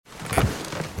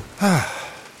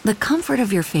The comfort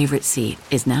of your favorite seat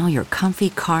is now your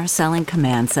comfy car selling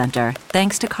command center,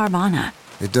 thanks to Carvana.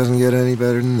 It doesn't get any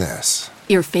better than this.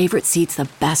 Your favorite seat's the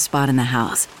best spot in the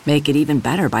house. Make it even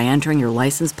better by entering your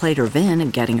license plate or VIN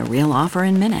and getting a real offer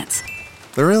in minutes.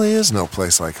 There really is no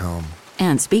place like home.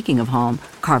 And speaking of home,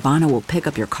 Carvana will pick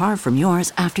up your car from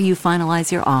yours after you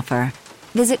finalize your offer.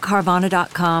 Visit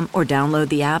Carvana.com or download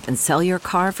the app and sell your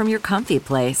car from your comfy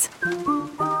place.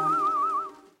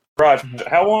 Raj,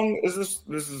 how long is this?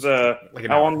 This is like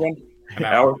how long again? An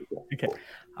hour. Okay.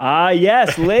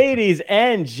 Yes, ladies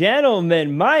and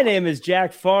gentlemen, my name is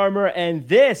Jack Farmer, and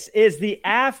this is the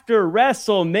After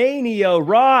WrestleMania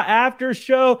Raw After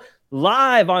Show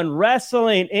live on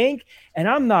Wrestling Inc. And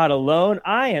I'm not alone.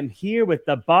 I am here with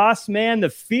the boss man,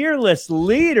 the fearless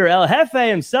leader, El Jefe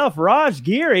himself, Raj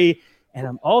Giri. And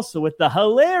I'm also with the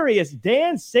hilarious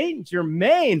Dan St.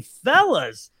 Germain.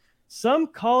 Fellas, some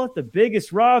call it the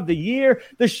biggest Raw of the year,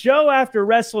 the show after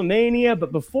WrestleMania.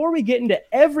 But before we get into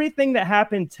everything that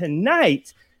happened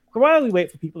tonight, while we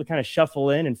wait for people to kind of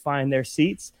shuffle in and find their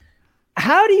seats,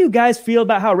 how do you guys feel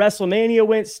about how WrestleMania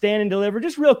went, stand and deliver?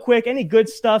 Just real quick, any good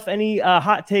stuff, any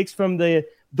hot takes from the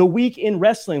week in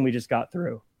wrestling we just got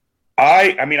through?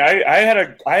 I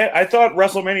thought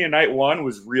WrestleMania Night 1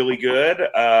 was really good.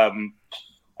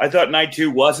 I thought Night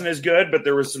 2 wasn't as good, but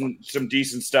there was some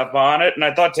decent stuff on it, and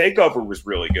I thought Takeover was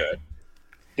really good.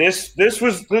 This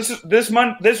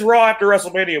Raw after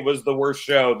WrestleMania was the worst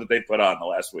show that they put on the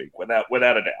last week, without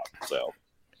a doubt. So,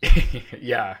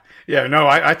 yeah. No,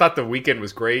 I thought the weekend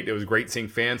was great. It was great seeing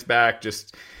fans back.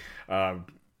 Just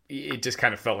it just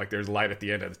kind of felt like there's light at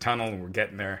the end of the tunnel, and we're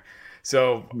getting there.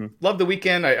 So, love the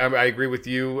weekend. I agree with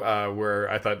you where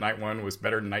I thought Night 1 was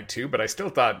better than Night 2, but I still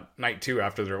thought Night 2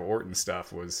 after their Orton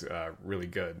stuff was really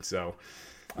good. So,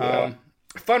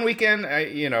 fun weekend,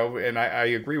 and I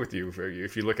agree with you.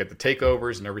 If you look at the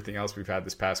takeovers and everything else we've had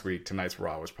this past week, tonight's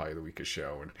Raw was probably the weakest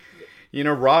show.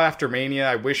 And, Raw after Mania,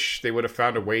 I wish they would have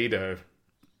found a way to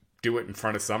do it in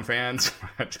front of some fans.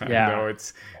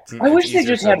 I wish they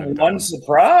just had one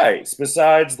surprise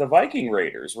besides the Viking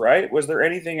Raiders, right? Was there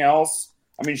anything else?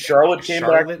 I mean, Charlotte came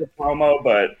back to the promo,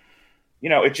 but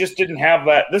it just didn't have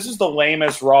that. This is the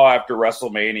lamest Raw after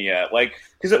WrestleMania.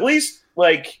 Because at least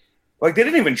they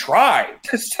didn't even try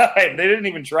this time. They didn't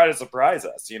even try to surprise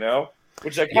us,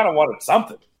 which I kind of wanted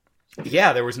something.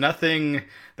 Yeah, there was nothing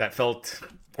that felt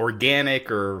organic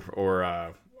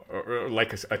or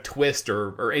like a twist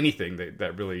or anything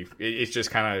that really, it's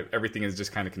just kind of, everything is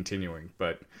just kind of continuing.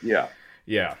 But yeah.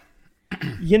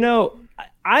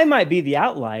 I might be the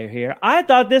outlier here. I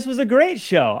thought this was a great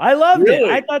show. I loved it.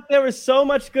 I thought there was so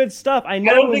much good stuff. I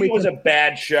don't think it was a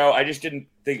bad show. I just didn't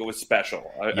think it was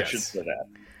special. I should say that.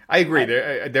 I agree.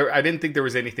 I didn't think there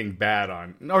was anything bad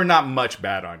on, or not much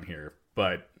bad on here,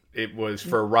 but it was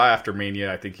for Raw after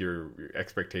Mania. I think your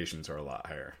expectations are a lot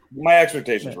higher. My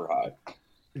expectations were high.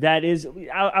 That is,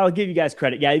 I'll give you guys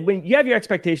credit. Yeah, when you have your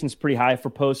expectations pretty high for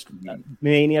post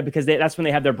Mania, because that's when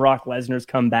they have their Brock Lesnar's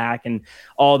come back and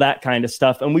all that kind of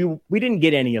stuff, and we didn't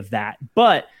get any of that.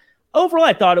 But overall,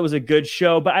 I thought it was a good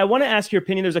show. But I want to ask your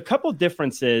opinion. There's a couple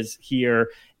differences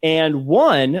here, and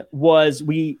one was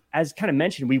as kind of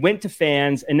mentioned, we went to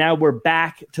fans, and now we're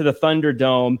back to the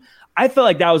Thunderdome. I felt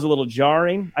like that was a little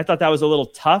jarring. I thought that was a little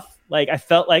tough. I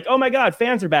felt like, oh my God,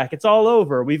 fans are back. It's all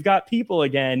over. We've got people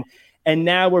again. And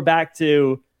now we're back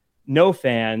to no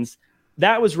fans.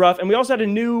 That was rough. And we also had a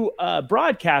new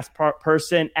broadcast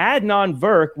person, Adnan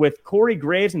Virk, with Corey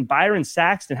Graves and Byron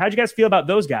Saxton. How'd you guys feel about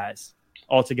those guys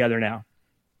all together now?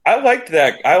 I liked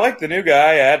that. I liked the new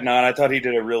guy, Adnan. I thought he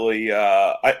did a really,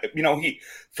 I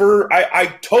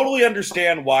totally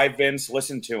understand why Vince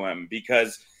listened to him,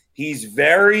 because he's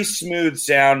very smooth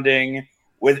sounding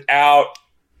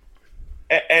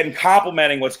and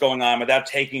complimenting what's going on without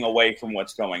taking away from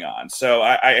what's going on. So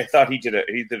I thought he did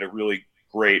a really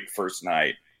great first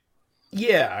night.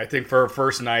 Yeah, I think for a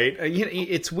first night,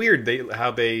 it's weird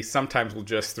how they sometimes will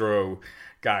just throw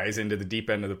guys into the deep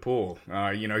end of the pool.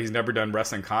 He's never done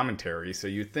wrestling commentary, so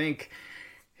you'd think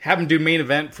have him do main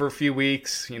event for a few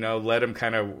weeks, let him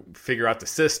kind of figure out the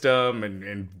system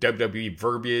and WWE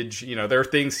verbiage. There are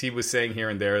things he was saying here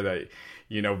and there that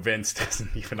Vince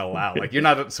doesn't even allow. You're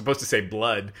not supposed to say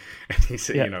blood. And he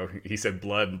said, he said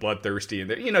blood and bloodthirsty,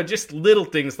 and just little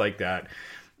things like that,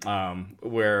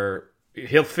 where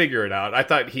he'll figure it out. I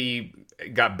thought he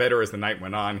got better as the night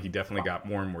went on. He definitely got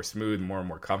more and more smooth, more and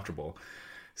more comfortable.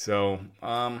 So,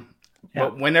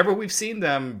 but whenever we've seen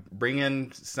them bring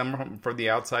in someone from the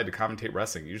outside to commentate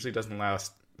wrestling, it usually doesn't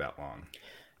last that long.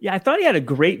 Yeah, I thought he had a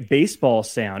great baseball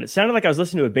sound. It sounded like I was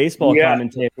listening to a baseball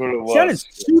commentator. It sounded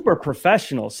super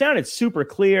professional, sounded super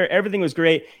clear. Everything was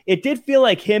great. It did feel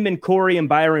like him and Corey and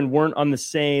Byron weren't on the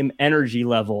same energy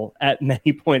level at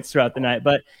many points throughout the night,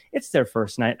 but it's their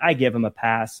first night. I give them a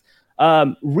pass.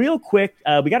 Real quick,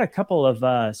 we got a couple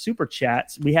of super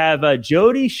chats. We have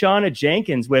Jody Shauna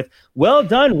Jenkins with, well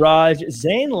done, Raj.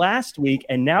 Zayn last week,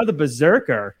 and now the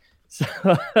Berserker. So,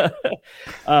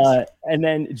 and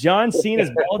then John Cena's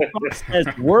bald says,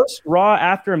 worst Raw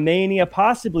after Mania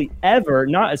possibly ever.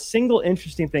 Not a single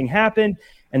interesting thing happened,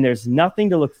 and there's nothing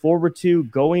to look forward to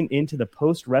going into the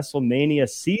post-WrestleMania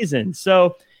season.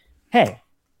 So, hey,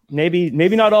 maybe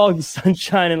not all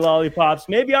sunshine and lollipops.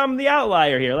 Maybe I'm the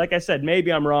outlier here. Like I said,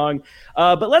 maybe I'm wrong.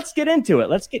 But let's get into it.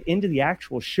 Let's get into the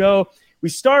actual show. We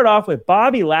start off with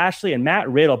Bobby Lashley and Matt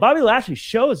Riddle. Bobby Lashley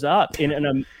shows up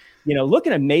in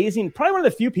looking amazing. Probably one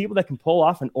of the few people that can pull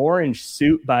off an orange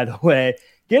suit, by the way.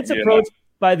 Gets approached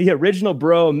by the original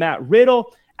bro, Matt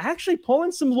Riddle, actually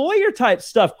pulling some lawyer-type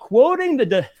stuff, quoting the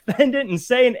defendant and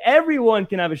saying everyone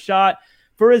can have a shot.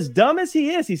 For as dumb as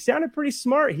he is, he sounded pretty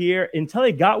smart here until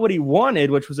he got what he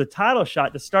wanted, which was a title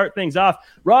shot to start things off.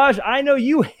 Raj, I know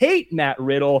you hate Matt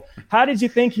Riddle. How did you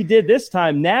think he did this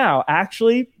time now?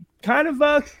 Actually kind of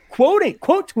quote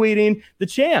tweeting the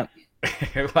champ.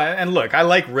 And look, I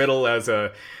like Riddle as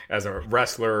a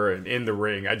wrestler and in the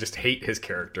ring. I just hate his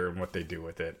character and what they do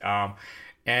with it.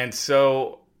 And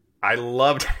so I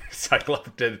loved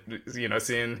it,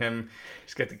 seeing him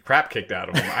just get the crap kicked out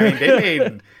of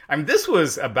him. I mean, this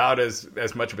was about as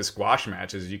much of a squash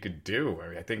match as you could do.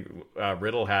 I think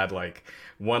Riddle had like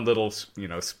one little,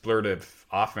 splurt of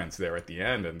offense there at the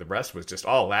end, and the rest was just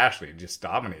all Lashley and just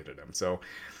dominated him. So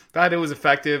thought it was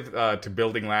effective to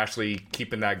building Lashley,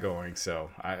 keeping that going.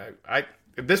 So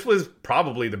this was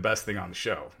probably the best thing on the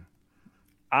show.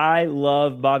 I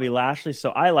love Bobby Lashley,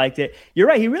 so I liked it. You're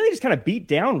right. He really just kind of beat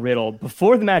down Riddle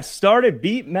before the match started,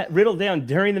 beat Riddle down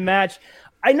during the match.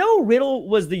 I know Riddle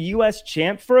was the U.S.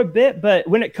 champ for a bit, but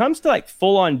when it comes to like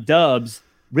full-on dubs,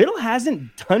 Riddle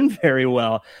hasn't done very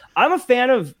well. I'm a fan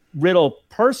of Riddle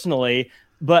personally,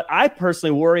 but I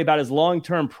personally worry about his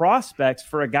long-term prospects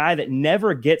for a guy that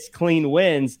never gets clean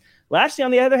wins. Lashley,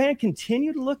 on the other hand,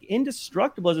 continued to look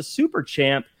indestructible as a super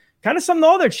champ. Kind of some of the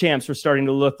other champs were starting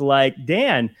to look like.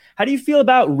 Dan, how do you feel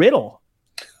about Riddle?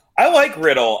 I like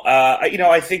Riddle.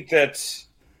 I think that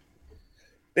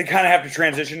they kind of have to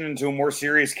transition into a more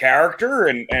serious character,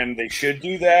 and they should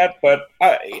do that. But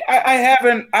I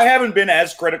haven't been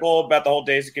as critical about the whole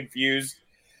Days of Confused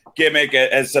gimmick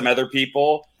as some other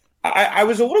people. I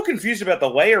was a little confused about the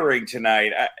layering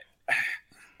tonight.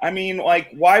 I mean, like,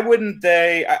 why wouldn't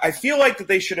they? I feel like that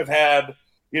they should have had.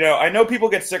 I know people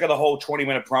get sick of the whole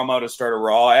 20-minute promo to start a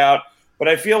Raw out, but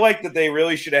I feel like that they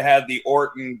really should have had the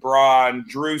Orton, Braun,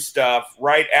 Drew stuff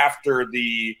right after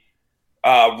the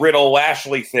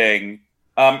Riddle-Lashley thing.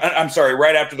 I'm sorry,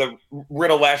 right after the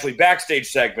Riddle-Lashley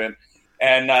backstage segment,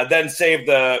 and then save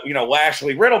the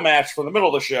Lashley-Riddle match for the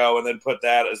middle of the show, and then put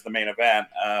that as the main event.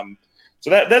 So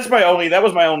that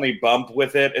was my only bump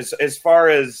with it. As far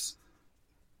as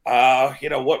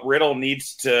what Riddle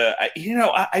needs to,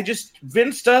 I just,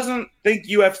 Vince doesn't think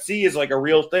UFC is like a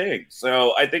real thing.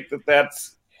 So I think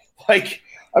that's like,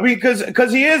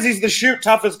 because he's the shoot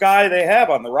toughest guy they have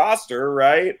on the roster,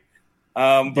 right?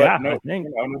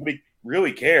 Nobody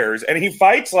really cares. And he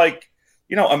fights like,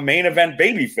 a main event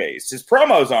babyface. His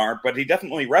promos aren't, but he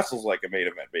definitely wrestles like a main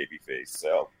event babyface.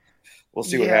 So we'll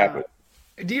see what happens.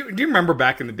 Do you remember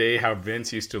back in the day how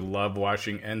Vince used to love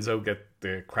watching Enzo get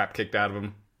the crap kicked out of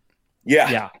him?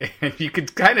 Yeah. And you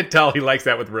could kind of tell he likes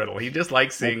that with Riddle. He just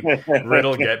likes seeing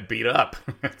Riddle get beat up.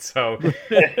 So,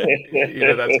 that's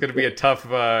going to be a tough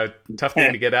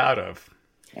thing to get out of.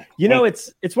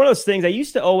 It's one of those things I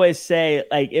used to always say,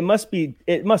 like, it must be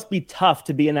tough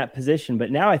to be in that position.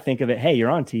 But now I think of it, hey, you're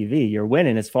on TV, you're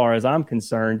winning as far as I'm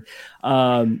concerned.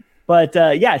 But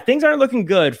things aren't looking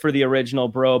good for the original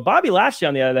bro. Bobby Lashley,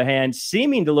 on the other hand,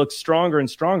 seeming to look stronger and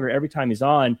stronger every time he's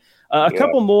on. A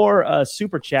couple more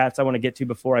super chats I want to get to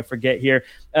before I forget here.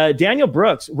 Daniel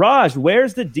Brooks, Raj,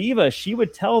 where's the diva? She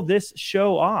would tell this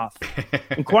show off.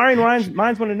 Inquiring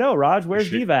minds want to know, Raj, where's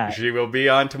Diva at? She will be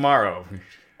on tomorrow.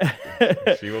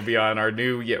 She will be on our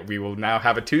we will now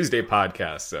have a Tuesday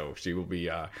podcast. So she will be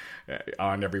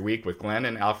on every week with Glenn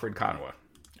and Alfred Conwa.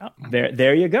 Oh,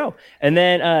 there you go. And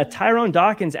then Tyrone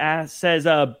Dawkins says,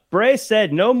 Bray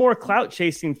said no more clout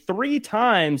chasing 3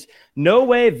 times. No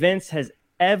way Vince has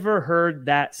ever heard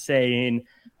that saying.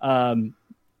 I don't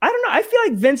know. I feel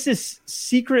like Vince is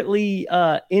secretly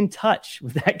in touch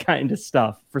with that kind of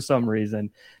stuff for some reason.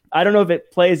 I don't know if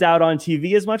it plays out on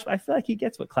TV as much, but I feel like he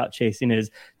gets what clout chasing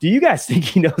is. Do you guys think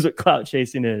he knows what clout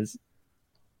chasing is?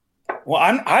 Well,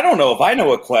 I don't know if I know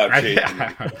what clout chasing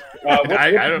is.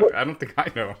 I don't think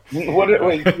I know.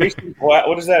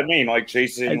 What does that mean? Like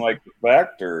chasing like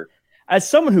effect or? As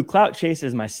someone who clout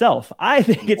chases myself, I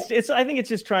think it's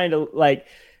just trying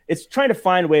to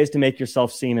find ways to make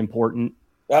yourself seem important.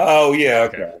 Oh yeah,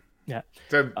 okay. Yeah.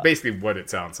 So basically what it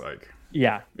sounds like.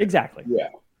 Yeah, exactly. Yeah.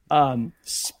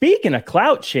 Speaking of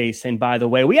clout chasing, by the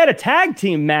way, we had a tag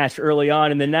team match early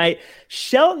on in the night.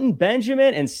 Shelton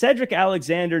Benjamin and Cedric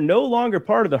Alexander, no longer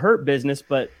part of the Hurt Business,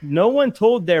 but no one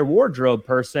told their wardrobe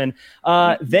person.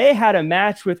 They had a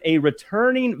match with a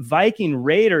returning Viking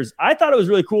Raiders. I thought it was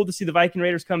really cool to see the Viking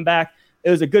Raiders come back. It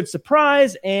was a good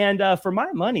surprise. And for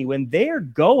my money, when they're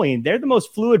going, they're the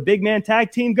most fluid big man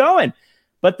tag team going.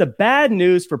 But the bad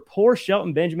news for poor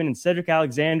Shelton Benjamin and Cedric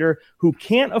Alexander, who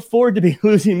can't afford to be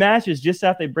losing matches just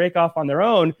after they break off on their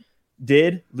own,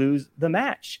 did lose the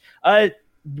match.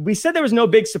 We said there was no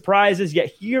big surprises,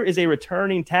 yet here is a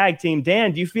returning tag team.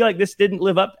 Dan, do you feel like this didn't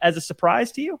live up as a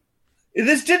surprise to you?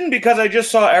 This didn't, because I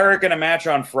just saw Eric in a match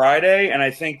on Friday, and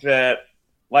I think that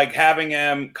like having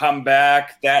him come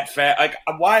back that fast, like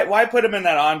why put him in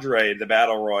that Andre, the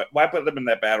battle royal? Why put them in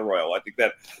that battle royal? I think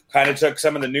that kind of took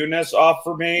some of the newness off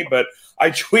for me. But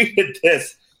I tweeted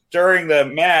this during the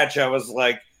match. I was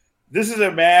like, "This is a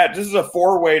match. This is a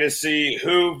 4-way to see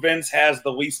who Vince has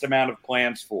the least amount of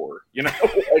plans for." You know,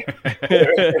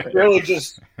 it really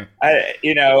just,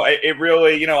 it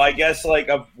really, I guess like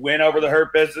a win over the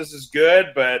Hurt Business is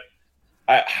good, but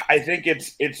I think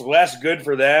it's less good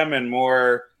for them and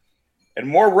more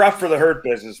rough for the Hurt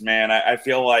Business, man. I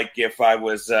feel like if I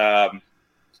was not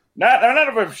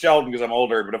if I'm Sheldon because I'm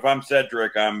older, but if I'm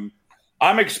Cedric, I'm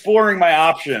exploring my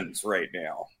options right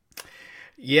now.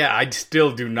 Yeah, I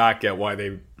still do not get why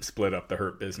they split up the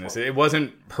Hurt Business. It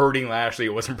wasn't hurting Lashley.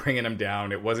 It wasn't bringing him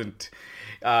down. It wasn't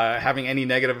having any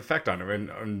negative effect on him.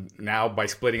 And now by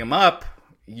splitting him up,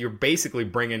 you're basically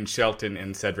bringing Shelton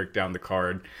and Cedric down the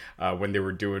card when they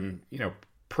were doing,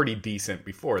 pretty decent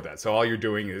before that. So all you're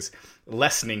doing is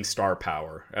lessening star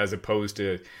power as opposed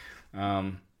to,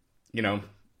 and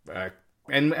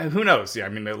who knows? Yeah, I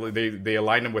mean, they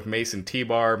aligned him with Mason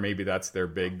T-Bar. Maybe that's their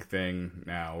big thing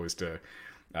now is to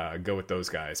go with those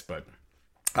guys. But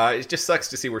it just sucks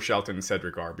to see where Shelton and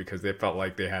Cedric are because they felt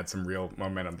like they had some real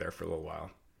momentum there for a little while.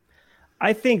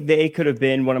 I think they could have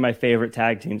been one of my favorite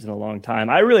tag teams in a long time.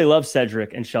 I really love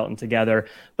Cedric and Shelton together.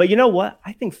 But you know what?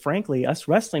 I think, frankly, us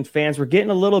wrestling fans were getting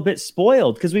a little bit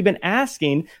spoiled because we've been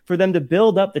asking for them to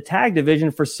build up the tag division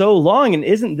for so long. And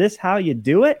isn't this how you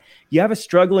do it? You have a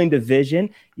struggling division,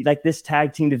 like this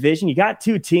tag team division. You got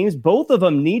 2 teams. Both of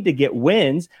them need to get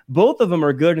wins. Both of them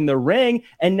are good in the ring.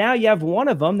 And now you have one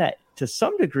of them that, to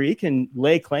some degree, can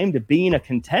lay claim to being a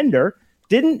contender.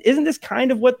 Isn't this kind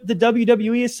of what the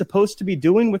WWE is supposed to be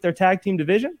doing with their tag team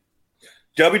division?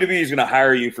 WWE is going to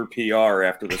hire you for PR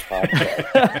after this podcast.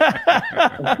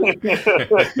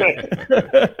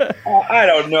 I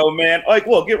don't know, man. Like,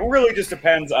 look, it really just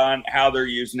depends on how they're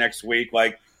used next week.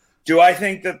 Like, do I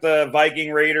think that the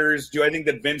Viking Raiders, do I think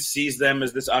that Vince sees them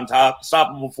as this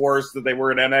unstoppable force that they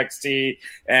were in NXT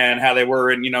and how they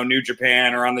were in, New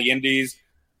Japan or on the Indies?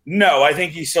 No, I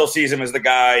think he still sees him as the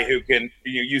guy who can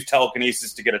use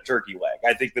telekinesis to get a turkey leg.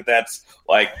 I think that that's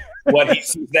like what he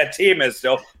sees that team as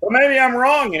still. But maybe I'm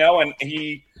wrong, and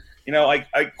he,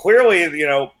 I clearly,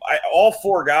 all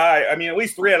 4 guys, I mean, at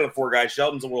least 3 out of the 4 guys,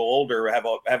 Shelton's a little older,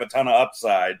 have a ton of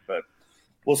upside, but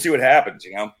we'll see what happens,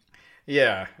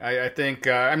 Yeah, I think,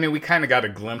 we kind of got a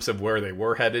glimpse of where they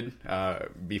were headed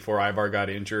before Ivar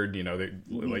got injured.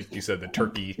 Like you said,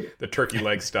 the turkey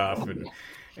leg stuff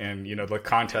and the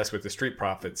contest with the Street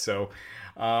Profits. So,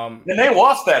 and they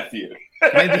lost that feud.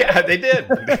 Yeah, they did.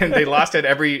 They lost at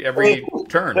every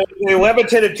turn. They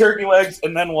levitated turkey legs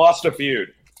and then lost a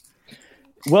feud.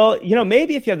 Well,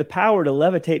 maybe if you have the power to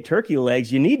levitate turkey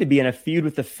legs, you need to be in a feud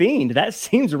with the Fiend. That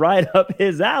seems right up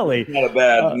his alley. No,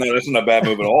 that's not a bad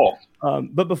move at all.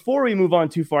 But before we move on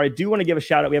too far, I do want to give a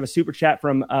shout out. We have a super chat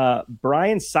from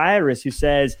Brian Cyrus who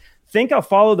says, think I'll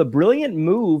follow the brilliant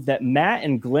move that Matt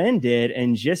and Glenn did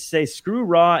and just say screw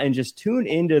Raw and just tune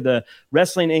into the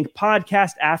Wrestling Inc.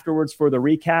 podcast afterwards for the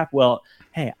recap. Well,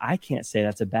 hey, I can't say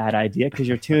that's a bad idea because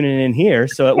you're tuning in here,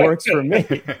 so it works for me.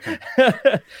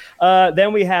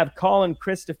 Then we have Colin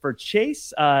Christopher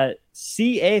Chase,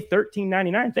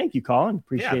 CA1399. Thank you, Colin.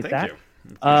 Appreciate that.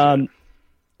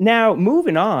 Now,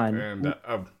 moving on. And,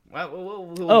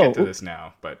 we'll get to this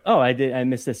now, but I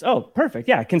missed this. Oh, perfect.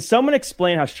 Yeah, can someone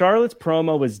explain how Charlotte's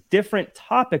promo was different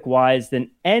topic-wise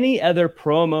than any other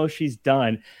promo she's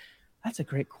done? That's a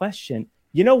great question.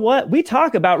 You know what? We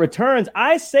talk about returns.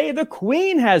 I say the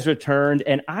queen has returned,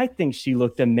 and I think she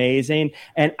looked amazing.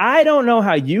 And I don't know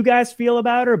how you guys feel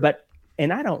about her,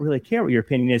 and I don't really care what your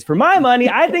opinion is. For my money,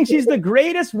 I think she's the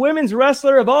greatest women's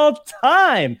wrestler of all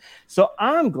time. So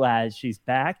I'm glad she's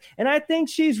back, and I think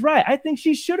she's right. I think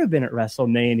she should have been at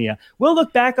WrestleMania. We'll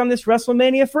look back on this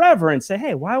WrestleMania forever and say,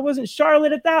 hey, why wasn't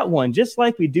Charlotte at that one? Just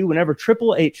like we do whenever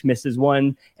Triple H misses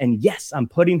one. And yes, I'm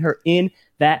putting her in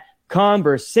that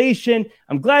conversation.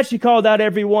 I'm glad she called out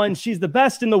everyone. She's the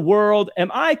best in the world. Am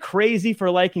I crazy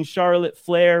for liking Charlotte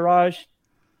Flair, Raj?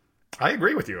 I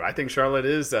agree with you. I think Charlotte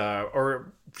is,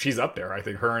 or she's up there. I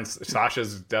think her and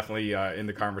Sasha's definitely in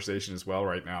the conversation as well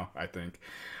right now. I think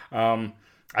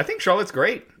Charlotte's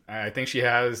great. I think she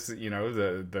has,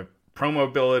 the promo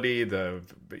ability, the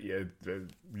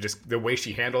just the way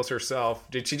she handles herself.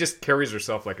 She just carries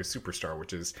herself like a superstar,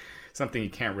 which is something you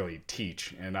can't really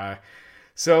teach. And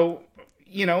so,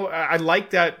 I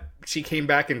like that she came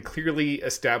back and clearly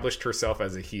established herself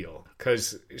as a heel,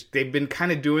 because they've been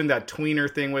kind of doing that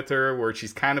tweener thing with her where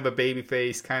she's kind of a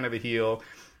babyface, kind of a heel.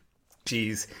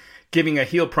 She's giving a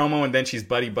heel promo and then she's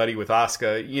buddy with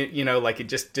Asuka. Like it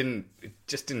just didn't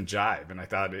jive. And I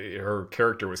thought her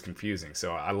character was confusing.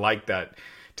 So I like that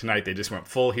tonight they just went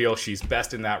full heel. She's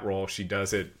best in that role. She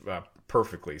does it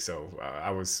perfectly. So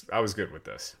I was good with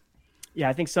this. Yeah,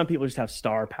 I think some people just have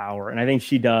star power, and I think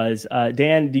she does.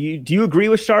 Dan, do you agree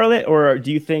with Charlotte, or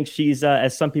do you think she's,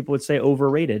 as some people would say,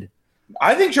 overrated?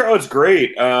 I think Charlotte's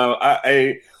great.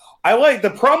 I like the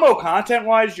promo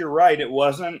content-wise. You're right. It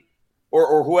wasn't,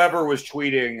 or whoever was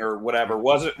tweeting or whatever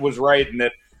was right in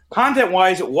that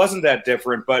content-wise it wasn't that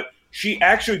different. But she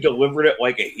actually delivered it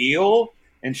like a heel,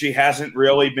 and she hasn't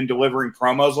really been delivering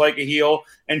promos like a heel.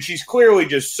 And she's clearly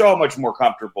just so much more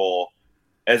comfortable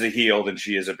as a heel than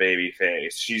she is a baby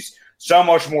face. She's so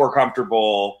much more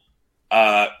comfortable,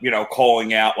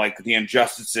 calling out like the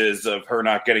injustices of her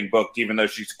not getting booked, even though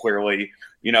she's clearly,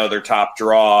 their top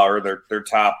draw or their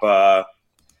top,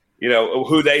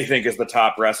 who they think is the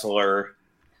top wrestler.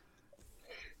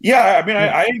 Yeah, I mean,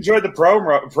 I enjoyed the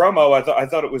promo. I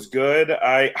thought it was good.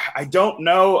 I don't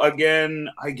know. Again,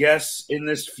 I guess in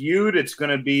this feud, it's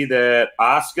going to be that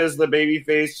Asuka's the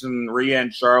babyface and Rhea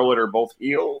and Charlotte are both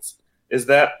heels. Is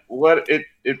that what it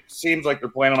seems like they're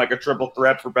planning, like a triple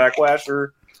threat for Backlash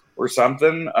or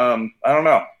something? I don't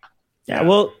know. Yeah,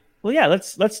 well, yeah.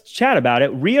 Let's chat about it.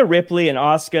 Rhea Ripley and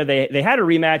Asuka, they had a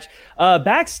rematch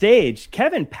backstage.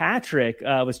 Kevin Patrick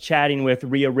was chatting with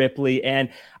Rhea Ripley, and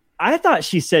I thought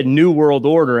she said New World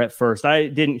Order at first. I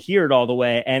didn't hear it all the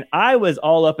way, and I was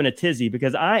all up in a tizzy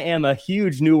because I am a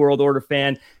huge New World Order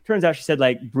fan. Turns out she said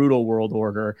like Brutal World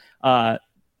Order.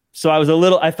 So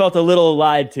I felt a little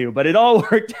lied to, but it all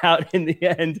worked out in the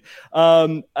end.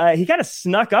 He kind of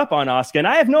snuck up on Asuka, and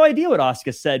I have no idea what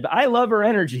Asuka said, but I love her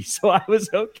energy, so I was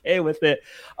okay with it.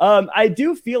 I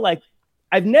do feel like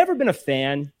I've never been a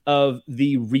fan of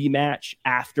the rematch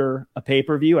after a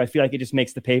pay-per-view. I feel like it just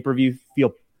makes the pay-per-view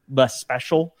feel less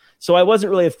special. So I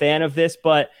wasn't really a fan of this,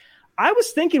 but I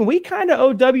was thinking we kind of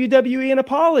owe WWE an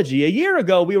apology. A year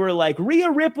ago, we were like,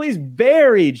 Rhea Ripley's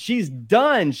buried. She's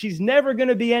done. She's never going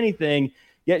to be anything.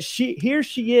 Yet here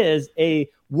she is, a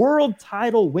world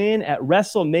title win at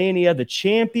WrestleMania, the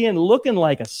champion, looking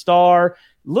like a star,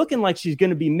 looking like she's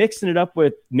going to be mixing it up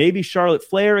with maybe Charlotte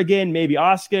Flair again, maybe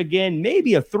Asuka again,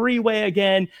 maybe a three-way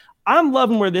again. I'm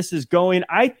loving where this is going.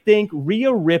 I think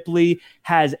Rhea Ripley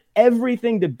has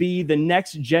everything to be the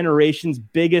next generation's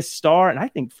biggest star. And I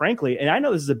think, frankly, and I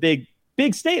know this is a big,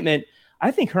 big statement, I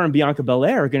think her and Bianca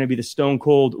Belair are going to be the Stone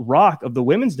Cold Rock of the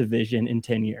women's division in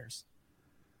 10 years.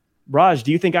 Raj,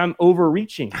 do you think I'm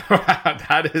overreaching?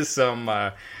 That is some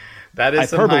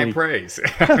high praise.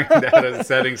 That is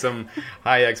setting some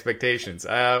high expectations.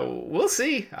 We'll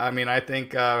see. I mean, I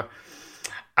think...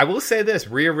 I will say this,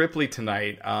 Rhea Ripley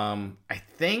tonight, I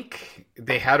think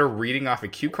they had her reading off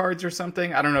of cue cards or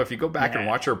something. I don't know if you go back and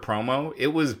watch her promo, it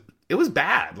was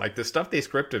bad. Like the stuff they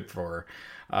scripted for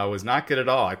her was not good at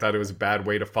all. I thought it was a bad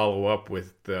way to follow up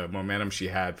with the momentum she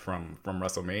had from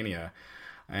WrestleMania.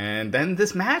 And then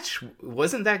this match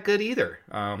wasn't that good either.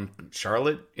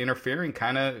 Charlotte interfering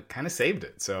kind of saved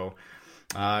it. So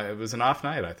it was an off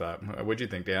night, I thought. What'd you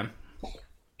think, Dan?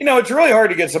 It's really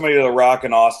hard to get somebody to The Rock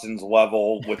and Austin's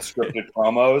level with scripted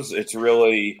promos.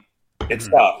 It's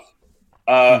tough.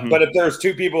 But if there's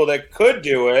two people that could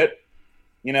do it,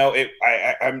 maybe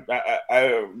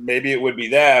it would be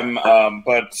them.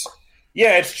 But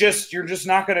yeah, it's just you're just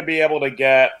not going to be able to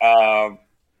get the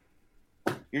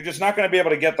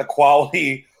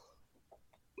quality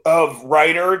of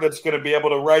writer that's going to be able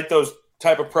to write those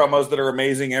type of promos that are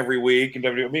amazing every week. And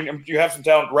I mean, you have some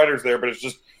talented writers there, but it's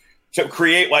just to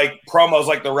create like promos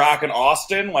like The Rock and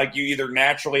Austin. Like you either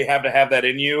naturally have to have that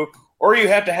in you, or you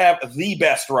have to have the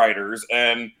best writers.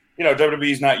 And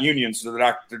WWE's not union, so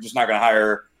they're just not going to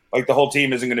hire. Like the whole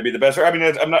team isn't going to be the best. I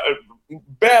mean, I'm not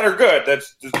bad or good.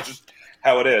 That's just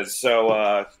how it is.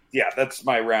 So that's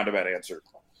my roundabout answer.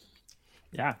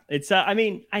 Yeah, it's. I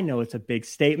mean, I know it's a big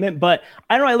statement, but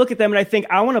I don't know. I look at them and I think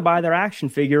I want to buy their action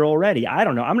figure already. I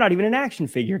don't know. I'm not even an action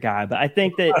figure guy, but I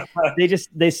think that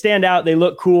they stand out. They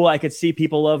look cool. I could see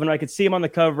people loving them. I could see them on the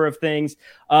cover of things.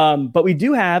 But we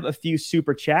do have a few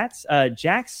super chats.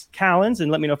 Jax Callens, and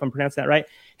let me know if I'm pronouncing that right.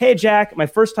 Hey, Jack, my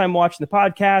first time watching the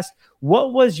podcast.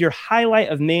 What was your highlight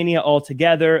of Mania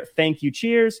altogether? Thank you.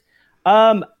 Cheers.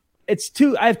 It's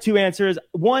two. I have two answers.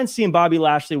 One, seeing Bobby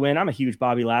Lashley win. I'm a huge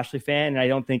Bobby Lashley fan, and I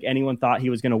don't think anyone thought he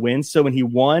was going to win. So when he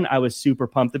won, I was super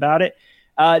pumped about it.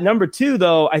 Number two,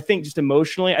 though, I think just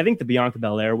emotionally, I think the Bianca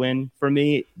Belair win for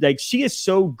me. Like, she is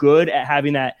so good at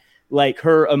having that, like,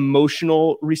 her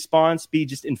emotional response be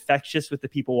just infectious with the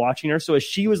people watching her. So as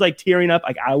she was like tearing up,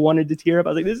 like I wanted to tear up. I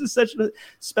was like, this is such a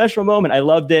special moment. I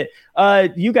loved it.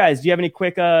 You guys, do you have any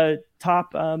quick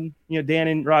top, Dan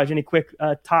and Raj, any quick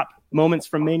top moments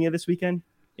from Mania this weekend?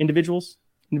 Individual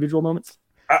moments?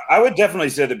 I would definitely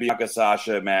say the Bianca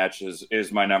Sasha match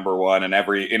is my number one, and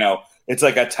it's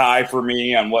like a tie for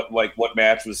me on what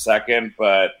match was second,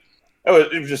 but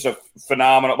it was just a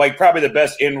phenomenal, like probably the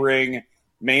best in-ring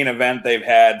main event they've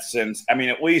had since, I mean,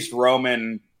 at least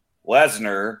Roman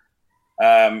Lesnar,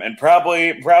 and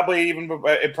probably even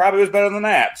it probably was better than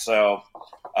that. So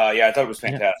I thought it was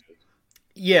fantastic.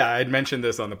 Yeah, I had mentioned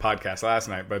this on the podcast last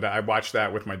night, but I watched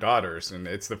that with my daughters, and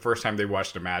it's the first time they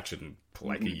watched a match in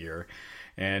like a year.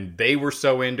 And they were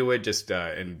so into it,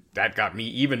 and that got me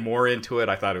even more into it.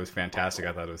 I thought it was fantastic.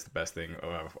 I thought it was the best thing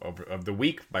of the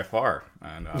week by far,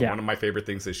 and one of my favorite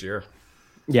things this year.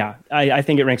 Yeah, I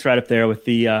think it ranks right up there with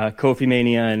the Kofi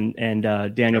Mania and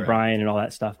Daniel Bryan and all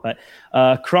that stuff. But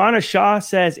Krana Shaw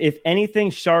says, if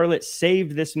anything, Charlotte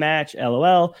saved this match,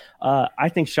 LOL. I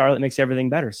think Charlotte makes everything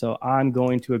better, so I'm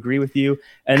going to agree with you.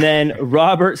 And then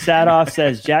Robert Sadoff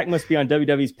says, Jack must be on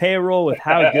WWE's payroll with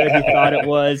how good he thought it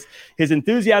was. His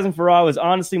enthusiasm for Raw was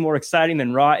honestly more exciting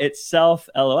than Raw itself,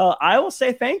 LOL. I will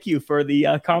say thank you for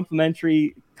the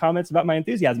complimentary comments about my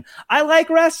enthusiasm. I like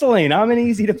wrestling. I'm an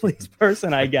easy to please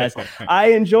person, I guess.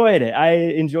 I enjoyed it. I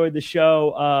enjoyed the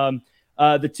show.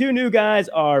 The two new guys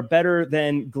are better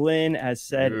than Glenn, as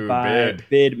said by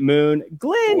Bid Moon.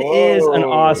 Glenn is an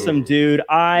awesome dude.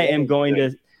 I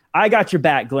got your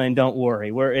back, Glenn. Don't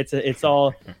worry. It's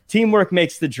all teamwork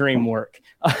makes the dream work.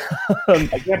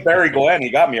 I can't bury Glenn.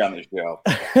 He got me on this show.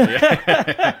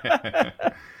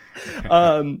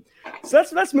 So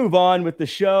let's move on with the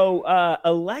show.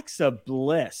 Alexa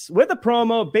Bliss with a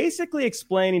promo basically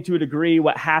explaining to a degree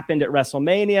what happened at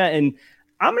WrestleMania, and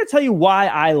I'm going to tell you why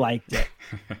I liked it.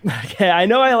 Okay, I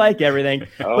know I like everything,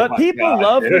 but people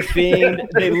love The Fiend.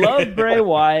 They love Bray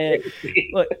Wyatt.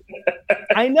 Look,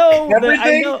 I know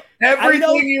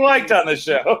everything you liked on the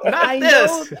show.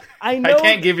 I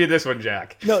can't give you this one,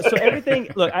 Jack. No, so everything.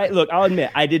 I'll admit,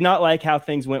 I did not like how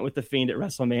things went with The Fiend at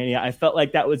WrestleMania. I felt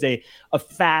like that was a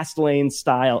fast lane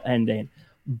style ending.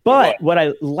 But what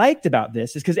I liked about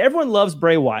this is because everyone loves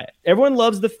Bray Wyatt. Everyone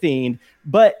loves The Fiend,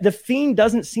 but The Fiend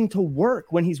doesn't seem to work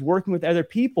when he's working with other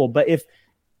people. But if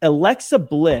Alexa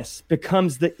Bliss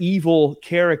becomes the evil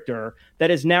character that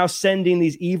is now sending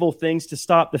these evil things to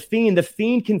stop The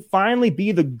Fiend can finally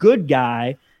be the good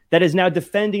guy that is now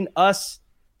defending us,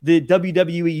 the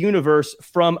WWE universe,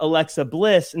 from Alexa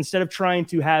Bliss, instead of trying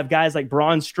to have guys like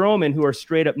Braun Strowman, who are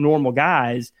straight up normal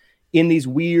guys, in these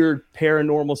weird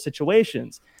paranormal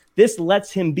situations. This lets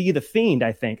him be The Fiend,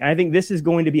 I think. I think this is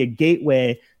going to be a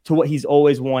gateway to what he's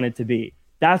always wanted to be.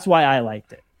 That's why I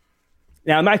liked it.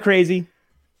 Now, am I crazy?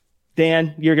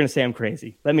 Dan, you're going to say I'm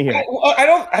crazy. Let me hear it.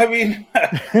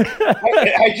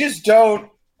 I just don't,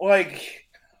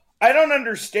 I don't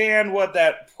understand what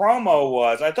that promo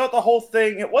was. I thought the whole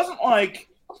thing, it wasn't like,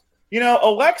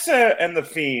 Alexa and The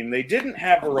Fiend, they didn't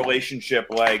have a relationship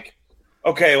like the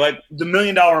 $1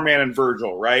 Million Man and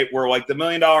Virgil, right? Where the $1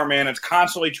 Million Man is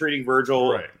constantly treating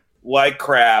Virgil like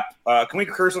crap. Can we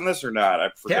curse on this or not? I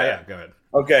forget. Yeah, go ahead.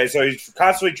 Okay, so he's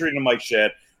constantly treating him like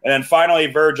shit, and then finally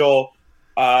Virgil,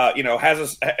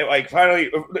 has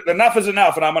finally enough is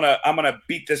enough, and I'm gonna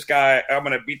beat this guy. I'm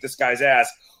gonna beat this guy's ass.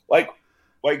 Like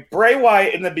Bray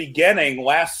Wyatt in the beginning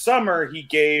last summer, he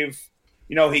gave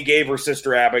her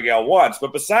Sister Abigail once,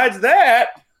 but besides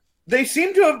that, they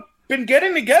seem to have been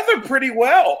getting together pretty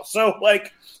well. So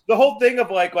the whole thing of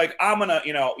I'm gonna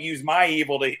use my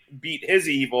evil to beat his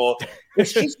evil.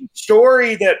 It's just a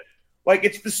story that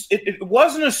it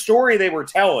wasn't a story they were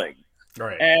telling.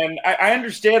 Right. And I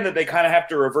understand that they kind of have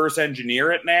to reverse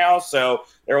engineer it now. So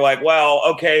they're like, well,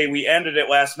 okay, we ended it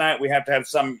last night. We have to have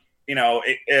some,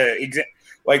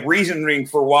 reasoning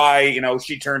for why,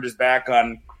 she turned his back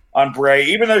on Bray,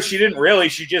 even though she didn't really.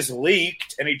 She just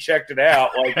leaked and he checked it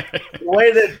out. Like the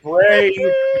way that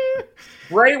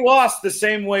Bray lost the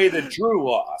same way that Drew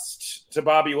lost to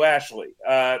Bobby Lashley.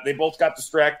 They both got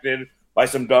distracted by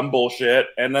some dumb bullshit,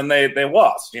 and then they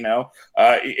lost, and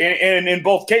in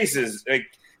both cases,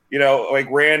 like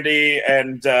Randy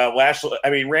and Lashley. I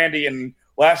mean, Randy and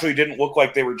Lashley didn't look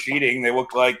like they were cheating. They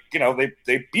looked like,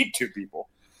 they beat two people.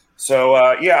 So,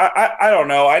 I don't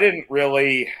know. I didn't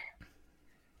really,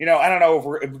 I don't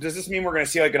know. Does this mean we're going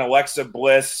to see like an Alexa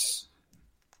Bliss,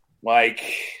 like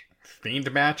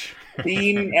Fiend match?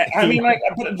 Fiend. I mean,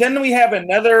 but then we have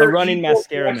another running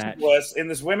mascara match Bliss in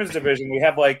this women's division. We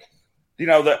have like,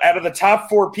 out of the top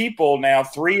 4 people now,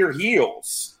 3 are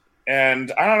heels.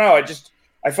 And I don't know.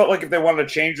 I felt like if they wanted to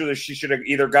change her, she should have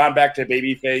either gone back to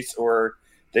babyface or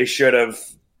they should have,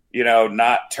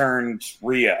 not turned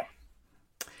Rhea.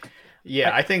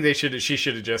 Yeah, I think she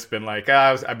should have just been like,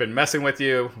 I've been messing with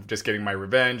you, just getting my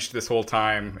revenge this whole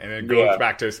time, and then go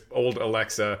back to old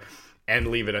Alexa and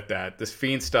leave it at that. This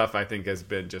Fiend stuff, I think, has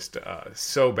been just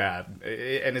so bad,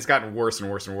 and it's gotten worse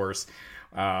and worse and worse.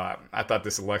 I thought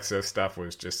this Alexa stuff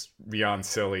was just beyond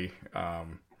silly.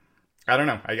 I don't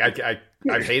know. I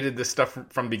hated this stuff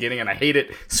from the beginning, and I hate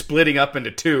it splitting up into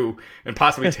 2 and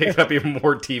possibly taking up even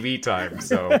more TV time.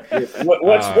 So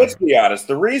let's be honest.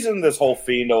 The reason this whole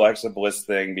Fiend Alexa Bliss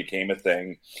thing became a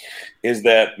thing is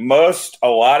that a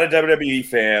lot of WWE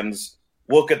fans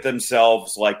look at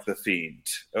themselves like the Fiend.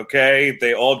 Okay,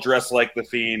 they all dress like the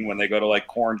Fiend when they go to like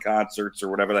Korn concerts or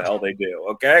whatever the hell they do.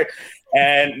 Okay,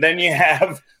 and then you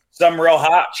have some real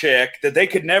hot chick that they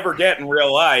could never get in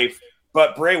real life,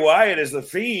 but Bray Wyatt as the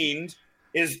Fiend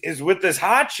is with this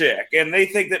hot chick, and they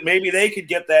think that maybe they could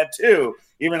get that too,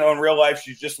 even though in real life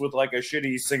she's just with like a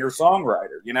shitty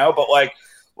singer-songwriter, But like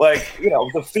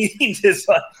the Fiend is.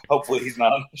 Hopefully, he's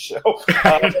not on the show.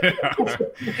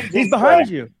 He's behind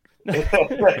you.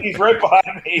 He's right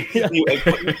behind me. He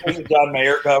put the John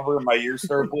Mayer cover, and my ears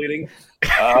start bleeding.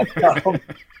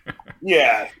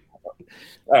 Yeah,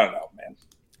 I don't know, man.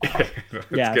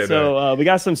 Yeah, so we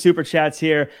got some super chats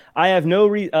here. I have no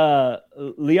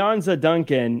Leonza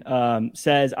Duncan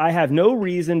says, I have no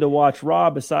reason to watch Raw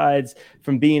besides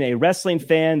from being a wrestling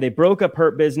fan. They broke up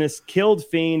Hurt Business, killed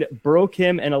Fiend, broke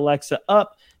him and Alexa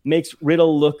up, makes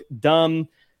Riddle look dumb.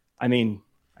 I mean,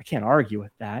 I can't argue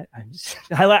with that.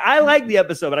 I like the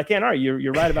episode, but I can't argue.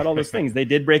 You're right about all those things. They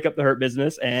did break up the Hurt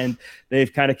Business, and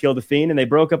they've kind of killed the Fiend, and they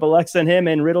broke up Alexa and him,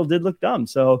 and Riddle did look dumb.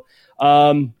 So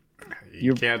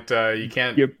you can't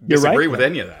disagree with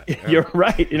any of that. You're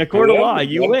right. In a court of law,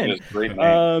 you win.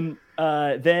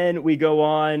 Then we go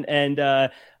on, and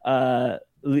let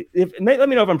me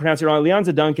know if I'm pronouncing it wrong.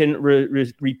 Leonza Duncan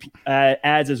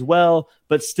adds as well,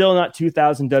 but still not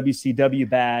 2000 WCW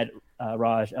bad.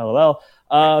 Raj, LOL.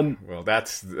 Well,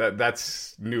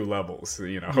 that's new levels.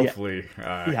 Hopefully,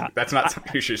 that's not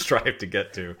something you should strive to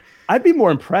get to. I'd be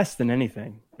more impressed than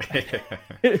anything.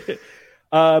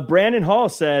 Brandon Hall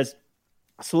says,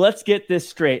 so let's get this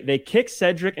straight. They kicked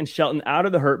Cedric and Shelton out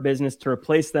of the Hurt Business to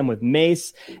replace them with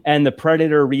Mace and the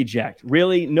Predator Reject.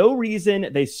 Really, no reason.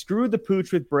 They screwed the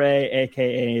pooch with Bray,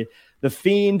 a.k.a. the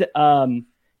Fiend.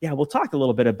 We'll talk a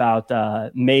little bit about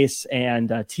Mace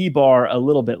and T-Bar a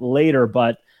little bit later,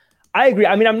 but I agree.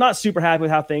 I mean, I'm not super happy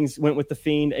with how things went with the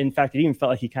Fiend. In fact, it even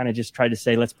felt like he kind of just tried to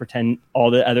say, let's pretend all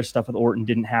the other stuff with Orton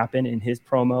didn't happen in his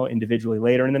promo individually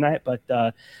later in the night. But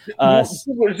does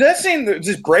that seem,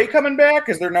 is Bray coming back?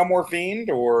 Is there no more Fiend,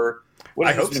 or what?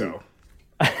 I hope so.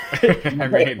 I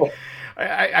mean,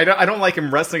 I don't like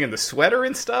him wrestling in the sweater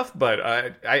and stuff, but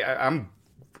I'm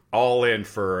all in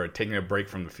for taking a break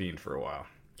from the Fiend for a while.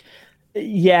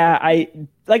 Yeah,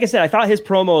 like I said, I thought his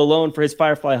promo alone for his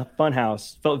Firefly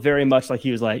Funhouse felt very much like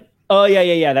he was like, oh,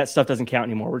 yeah, that stuff doesn't count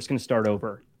anymore. We're just going to start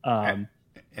over. We'll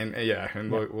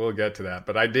get to that.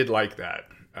 But I did like that.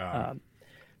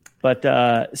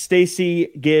 But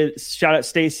Stacy shout out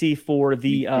Stacy for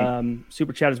the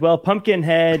super chat as well.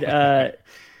 Pumpkinhead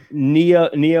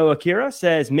Neo Akira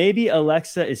says, maybe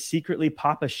Alexa is secretly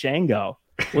Papa Shango.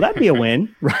 Well, that'd be a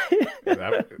win, right?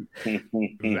 That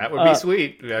would be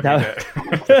sweet.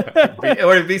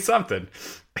 Or it'd be something.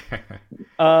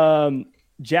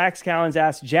 Jax Cowens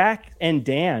asked, Jack and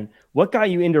Dan, what got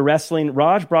you into wrestling?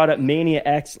 Raj brought up Mania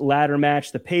X ladder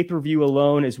match. The pay-per-view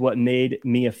alone is what made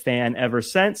me a fan ever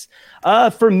since.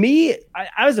 For me,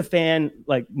 I was a fan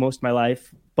like most of my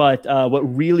life, but what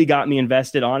really got me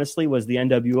invested, honestly, was the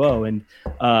NWO and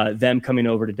them coming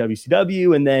over to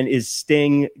WCW. And then is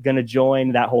Sting going to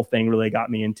join? That whole thing really got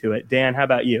me into it. Dan, how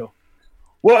about you?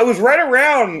 Well, it was right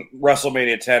around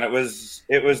WrestleMania 10. It was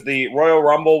the Royal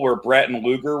Rumble where Brett and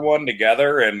Luger won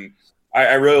together, and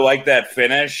I really liked that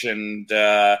finish. And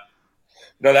that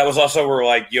was also where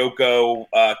like Yoko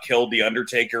killed the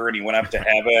Undertaker and he went up to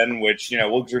heaven, which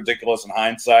looks ridiculous in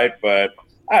hindsight, but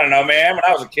I don't know, man. When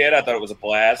I was a kid, I thought it was a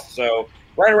blast. So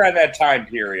right around that time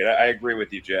period, I agree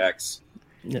with you, Jax.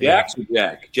 Jax or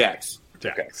Jack? Jax.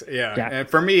 Jax. Yeah. Jack. And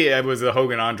for me, it was the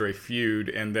Hogan-Andre feud,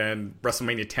 and then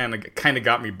WrestleMania 10 kind of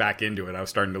got me back into it. I was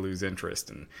starting to lose interest,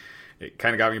 and it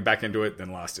kind of got me back into it,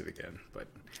 then lost it again. But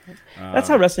that's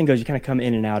how wrestling goes. You kind of come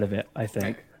in and out of it, I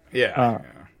think. Yeah.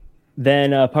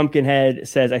 Then Pumpkinhead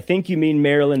says, I think you mean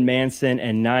Marilyn Manson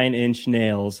and 9 Inch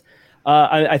Nails.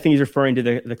 I think he's referring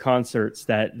to the concerts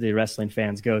that the wrestling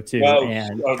fans go to.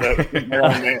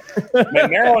 Marilyn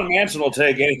Manson will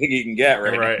take anything he can get,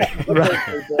 right?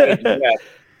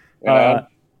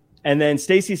 And then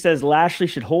Stacy says Lashley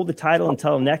should hold the title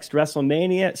until next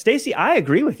WrestleMania. Stacy, I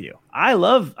agree with you. I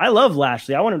love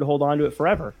Lashley. I want him to hold on to it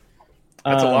forever.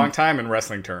 That's a long time in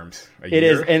wrestling terms. It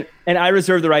is, and I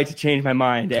reserve the right to change my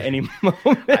mind at any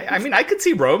moment. I mean, I could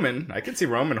see Roman.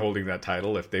 Holding that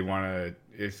title if they want to.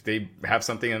 If they have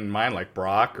something in mind like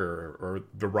Brock or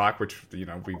The Rock, which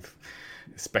we've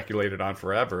speculated on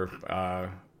forever,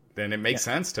 then it makes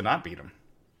sense to not beat him.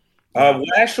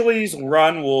 Lashley's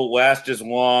run will last as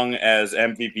long as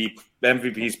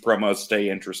MVP's promos stay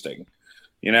interesting.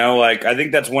 I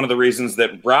think that's one of the reasons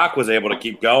that Brock was able to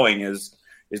keep going is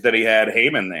that he had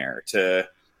Heyman there to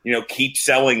keep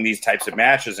selling these types of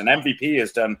matches, and MVP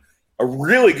has done a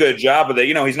really good job of it.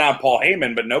 He's not Paul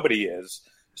Heyman, but nobody is.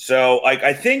 So, I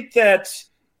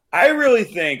really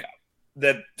think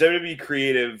that WWE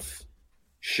Creative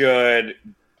should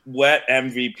let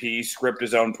MVP script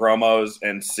his own promos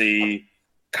and see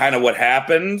kind of what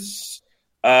happens.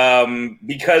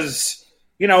 Because,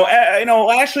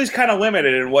 Lashley's kind of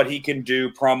limited in what he can do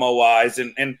promo wise.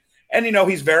 And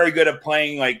he's very good at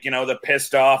playing the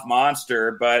pissed off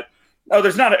monster, but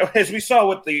there's not, as we saw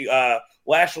with the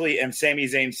Lashley and Sami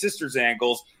Zayn sisters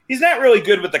angles, he's not really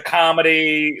good with the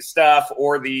comedy stuff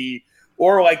or the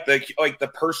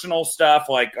personal stuff,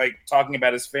 like talking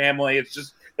about his family.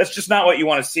 That's just not what you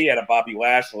want to see out of Bobby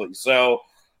Lashley. So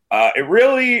it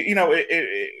really,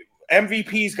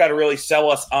 MVP's got to really sell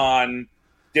us on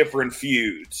different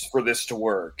feuds for this to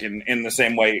work in the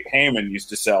same way Heyman used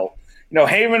to sell.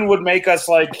 Heyman would make us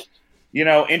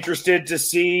interested to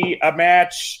see a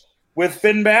match with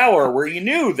Finn Balor where you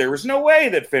knew there was no way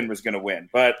that Finn was going to win,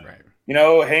 but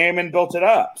Heyman built it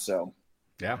up. So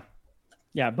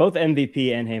yeah, both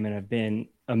MVP and Heyman have been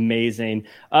amazing.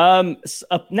 Now,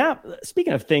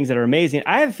 speaking of things that are amazing,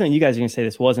 I have a feeling you guys are going to say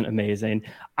this wasn't amazing.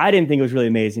 I didn't think it was really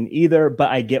amazing either, but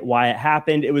I get why it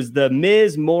happened. It was the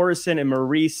Miz, Morrison, and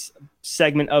Maurice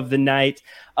segment of the night.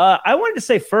 I wanted to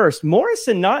say first,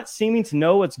 Morrison not seeming to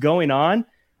know what's going on.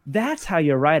 That's how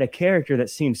you write a character that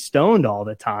seems stoned all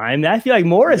the time. I feel like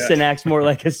Morrison acts more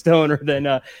like a stoner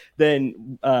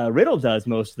than Riddle does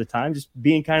most of the time, just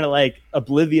being kind of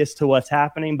oblivious to what's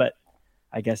happening. But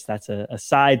I guess that's a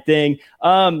side thing.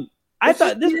 I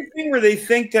thought this thing where they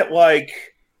think that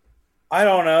I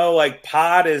don't know,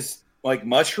 pot is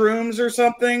mushrooms or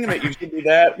something, that you should do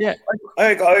that. Yeah.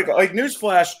 Like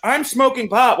newsflash, I'm smoking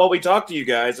pot while we talk to you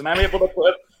guys, and I'm able to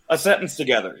put a sentence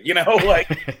together.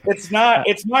 It's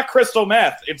not crystal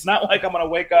meth. It's not like I'm gonna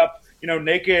wake up,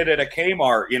 naked at a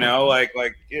Kmart.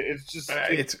 It's just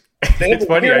it's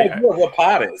funny. What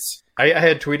pot is. I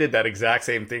had tweeted that exact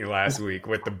same thing last week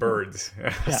with the birds.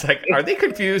 It's are they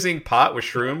confusing pot with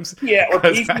shrooms? Yeah, or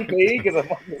PCP? Because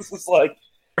this is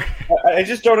I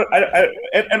just don't.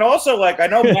 And also, I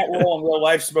know Matt Riddle in real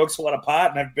life smokes a lot of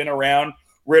pot, and I've been around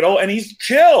Riddle, and he's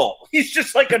chill. He's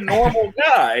just a normal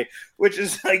guy, which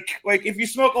is if you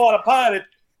smoke a lot of pot,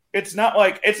 it's not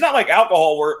like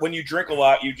alcohol where when you drink a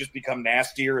lot you just become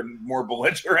nastier and more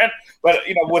belligerent. But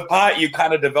with pot you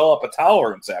kind of develop a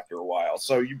tolerance after a while,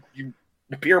 so you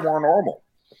appear more normal.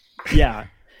 Yeah.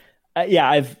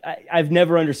 I've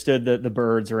never understood the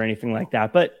birds or anything like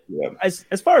that. But as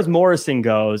far as Morrison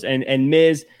goes and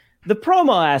Miz, the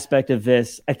promo aspect of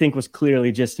this, I think, was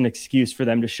clearly just an excuse for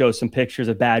them to show some pictures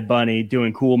of Bad Bunny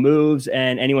doing cool moves.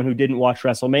 And anyone who didn't watch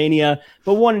WrestleMania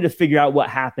but wanted to figure out what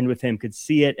happened with him could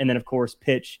see it. And then, of course,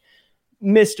 pitch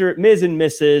Mr. Ms. and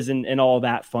Mrs. and all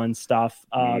that fun stuff.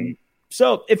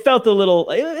 So it felt a little,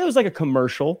 it was like a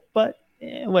commercial, but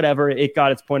whatever. It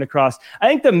got its point across. I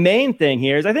think the main thing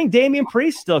here is I think Damian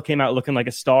Priest still came out looking like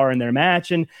a star in their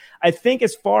match. And I think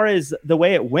as far as the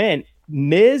way it went,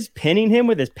 Miz pinning him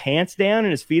with his pants down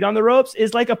and his feet on the ropes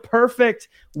is like a perfect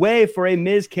way for a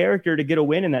Miz character to get a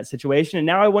win in that situation. And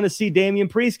now I want to see Damian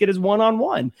Priest get his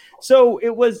one-on-one. So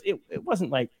it wasn't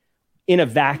like in a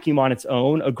vacuum on its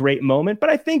own, a great moment, but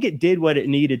I think it did what it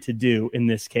needed to do in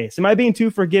this case. Am I being too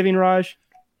forgiving, Raj?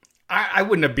 I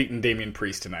wouldn't have beaten Damian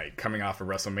Priest tonight coming off of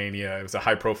WrestleMania. It was a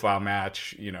high profile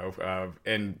match,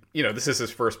 and this is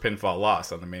his first pinfall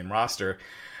loss on the main roster.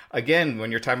 Again,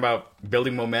 when you're talking about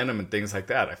building momentum and things like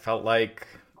that, I felt like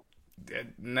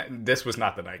this was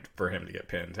not the night for him to get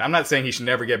pinned. I'm not saying he should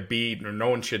never get beat or no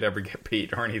one should ever get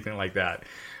beat or anything like that.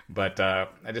 But I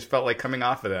just felt like coming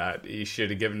off of that, he should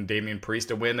have given Damian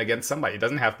Priest a win against somebody. It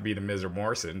doesn't have to be the Miz or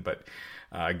Morrison, but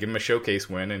give him a showcase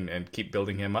win and keep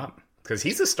building him up. Because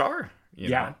he's a star, you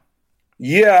know?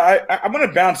 Yeah, I'm going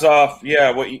to bounce off,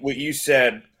 what you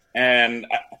said. And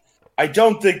I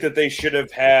don't think that they should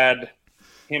have had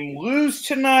him lose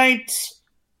tonight,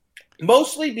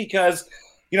 mostly because,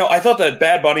 I thought that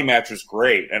Bad Bunny match was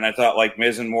great. And I thought, like,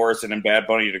 Miz and Morrison and Bad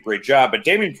Bunny did a great job. But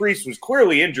Damian Priest was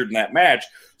clearly injured in that match.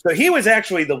 So he was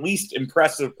actually the least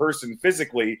impressive person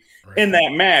physically in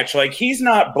that match. Like, he's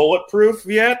not bulletproof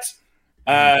yet.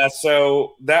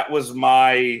 So that was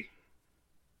my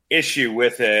issue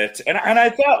with it. And I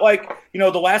thought, like,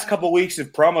 the last couple of weeks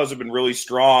of promos have been really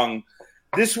strong.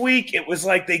 This week, it was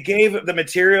like they gave the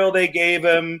material they gave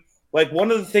him. Like,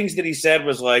 one of the things that he said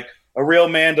was, like, a real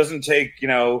man doesn't take,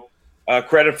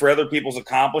 credit for other people's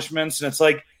accomplishments. And it's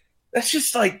like, that's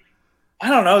just like, I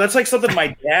don't know. That's like something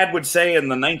my dad would say in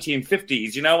the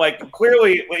 1950s, like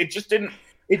clearly it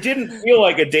didn't feel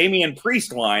like a Damian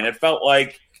Priest line. It felt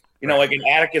like, like an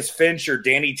Atticus Finch or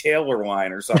Danny Taylor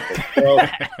line or something. So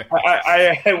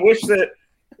I wish that,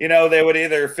 they would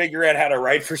either figure out how to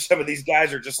write for some of these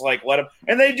guys or just like let them.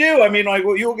 And they do. I mean, like,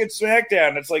 you'll get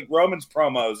SmackDown. It's like Roman's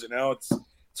promos,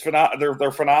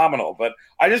 they're phenomenal. But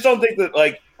I just don't think that,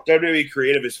 like, WWE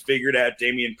Creative has figured out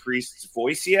Damian Priest's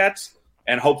voice yet.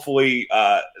 And hopefully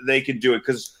they can do it.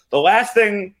 Because the last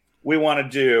thing we want to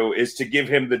do is to give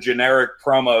him the generic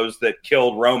promos that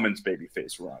killed Roman's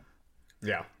babyface run.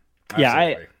 Yeah.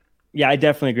 Absolutely. I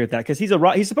definitely agree with that. Because he's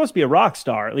supposed to be a rock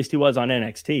star. At least he was on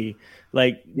NXT.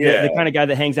 Like, the kind of guy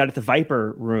that hangs out at the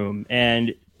Viper Room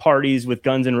and parties with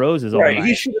Guns N' Roses all night.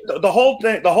 He should, the whole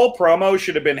promo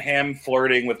should have been him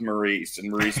flirting with Maurice and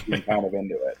Maurice being kind of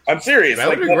into it. I'm serious. That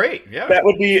would be great. Yeah. That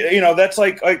would be, that's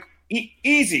like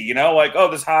easy, like, oh,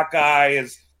 this hot guy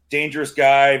is dangerous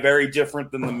guy, very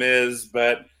different than the Miz,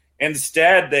 but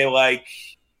instead they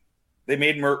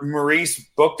made Maurice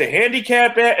booked a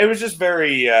handicap. It was just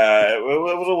very, it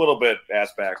was a little bit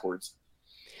ass backwards.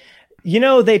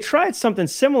 They tried something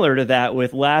similar to that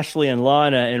with Lashley and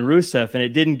Lana and Rusev, and it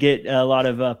didn't get a lot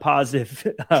of positive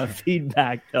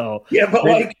feedback, though. Yeah, but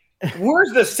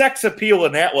where's the sex appeal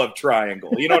in that love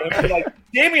triangle? You know what I mean? Like,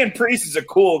 Damian Priest is a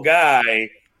cool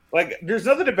guy. Like, there's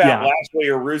nothing about Lashley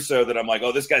or Russo that I'm like,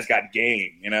 oh, this guy's got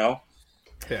game,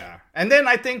 Yeah. And then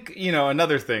I think,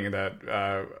 another thing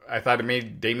that I thought it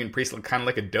made Damian Priest look kind of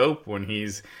like a dope when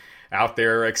he's out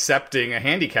there accepting a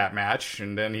handicap match,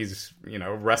 and then he's,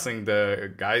 wrestling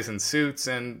the guys in suits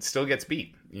and still gets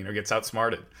beat, gets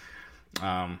outsmarted.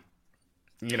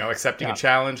 Accepting a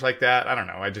challenge like that, I don't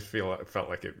know. I just felt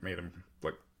like it made him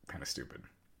look kind of stupid.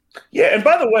 Yeah, and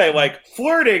by the way, like,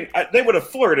 flirting, they would have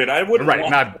flirted. I wouldn't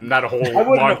not a whole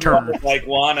long term like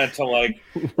Lana to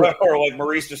or like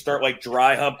Maurice to start like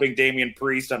dry humping Damian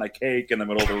Priest on a cake in the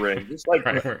middle of the ring. Just like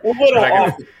a little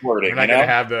off flirting. We're not gonna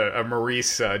have a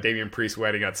Maurice Damian Priest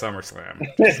wedding at SummerSlam.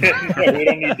 No, we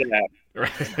don't need that.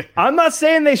 Right. I'm not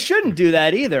saying they shouldn't do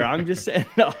that either. I'm just saying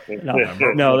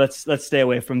no. Let's stay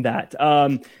away from that.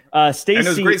 Stacey, and it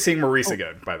was great seeing Maurice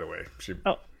again. By the way,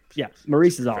 yeah,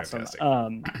 Maurice is awesome.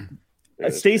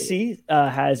 Stacey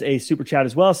has a super chat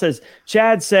as well. Says,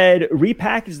 Chad said,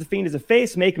 repackage the Fiend as a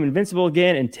face, make him invincible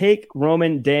again, and take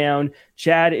Roman down.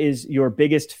 Chad is your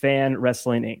biggest fan,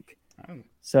 Wrestling Inc.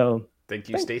 So thank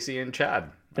you, Stacey and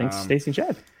Chad. Thanks, Stacey and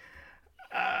Chad.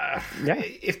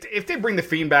 If they bring the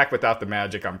Fiend back without the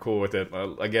magic, I'm cool with it.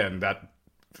 Again, that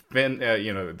Finn,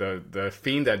 the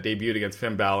Fiend that debuted against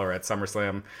Finn Balor at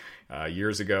SummerSlam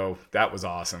years ago, that was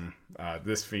awesome.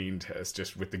 This Fiend has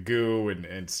just, with the goo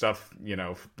and stuff,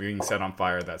 being set on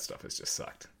fire, that stuff has just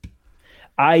sucked.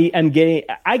 I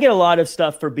get a lot of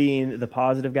stuff for being the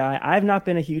positive guy. I've not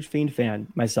been a huge Fiend fan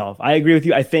myself. I agree with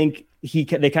you. I think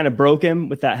they kind of broke him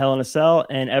with that Hell in a Cell,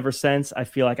 and ever since, I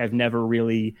feel like I've never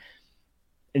really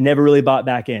bought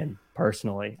back in.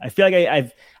 Personally, I feel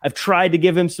like I've tried to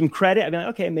give him some credit. I've been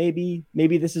like, okay, maybe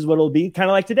this is what it'll be. Kind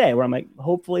of like today, where I'm like,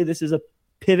 hopefully this is a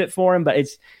pivot for him. But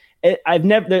I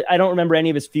don't remember any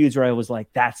of his feuds where I was like,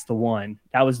 that's the one.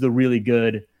 That was the really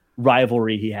good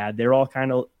rivalry he had. They're all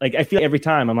kind of like, I feel like every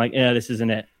time I'm like, yeah, this isn't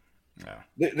it.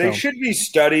 Yeah. They should be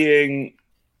studying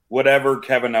whatever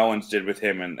Kevin Owens did with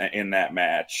him in that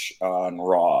match on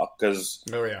Raw, because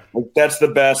that's the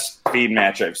best Fiend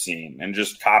match I've seen, and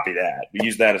just copy that.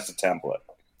 Use that as a template.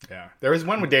 Yeah, there was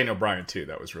one with Daniel Bryan too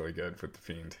that was really good with the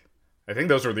Fiend. I think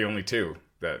those were the only two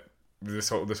that this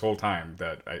whole time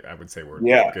that I would say were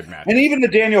good matches. And even the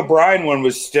Daniel Bryan one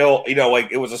was still,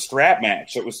 like it was a strap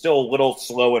match, so it was still a little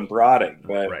slow and prodding,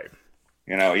 but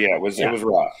it was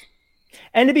rough.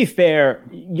 And to be fair,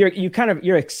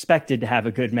 you're expected to have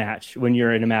a good match when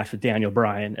you're in a match with Daniel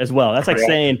Bryan as well. That's like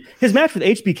saying his match with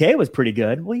HBK was pretty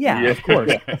good. Well, of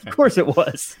course, of course it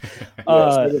was.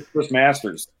 Chris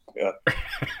Masters. Yeah.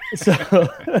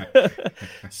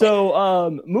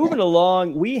 So moving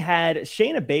along, we had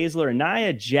Shayna Baszler and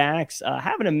Nia Jax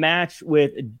having a match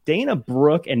with Dana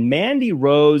Brooke and Mandy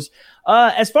Rose.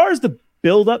 As far as the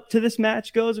build up to this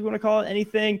match goes, if we want to call it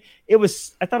anything, I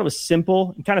thought it was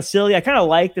simple and kind of silly. I kind of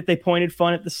liked that they pointed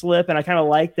fun at the slip, and I kind of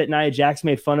liked that Nia Jax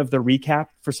made fun of the recap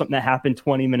for something that happened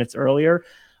 20 minutes earlier.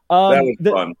 That was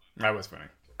fun. That was funny.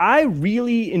 I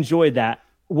really enjoyed that.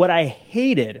 What I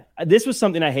hated, this was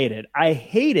something I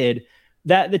hated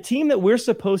that the team that we're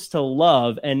supposed to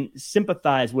love and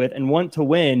sympathize with and want to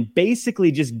win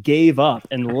basically just gave up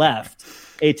and left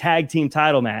a tag team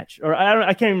title match. Or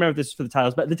I can't even remember if this is for the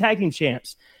titles, but the tag team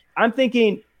champs. I'm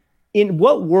thinking, in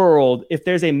what world, if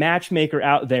there's a matchmaker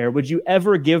out there, would you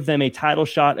ever give them a title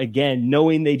shot again,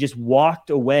 knowing they just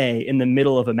walked away in the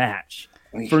middle of a match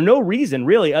for no reason,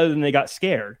 really, other than they got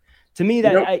scared? To me,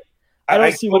 that I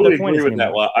don't see what the point is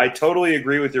anymore. I totally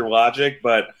agree with your logic,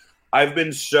 but I've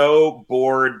been so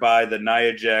bored by the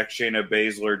Nia Jax, Shayna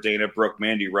Baszler, Dana Brooke,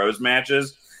 Mandy Rose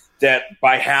matches that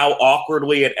by how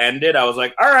awkwardly it ended, I was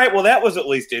like, all right, well, that was at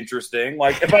least interesting.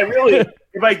 Like, if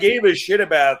I gave a shit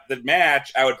about the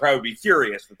match, I would probably be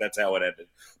furious that that's how it ended.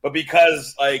 But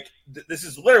because, this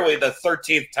is literally the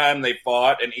 13th time they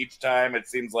fought, and each time it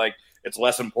seems like it's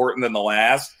less important than the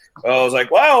last, I was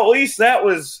like, well, at least that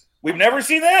was... We've never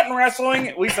seen that in wrestling.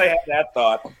 At least I had that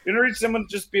thought. You never heard someone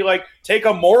just be like, take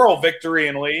a moral victory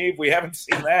and leave. We haven't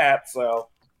seen that, so...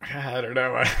 I don't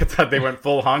know. I thought they went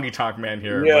full honky tonk man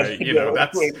here. Yeah,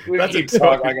 but, that's a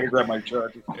talk. I gotta grab my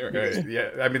charger.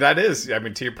 Yeah, I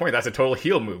mean to your point, that's a total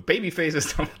heel move. Baby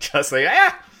faces don't just say,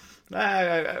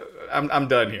 I'm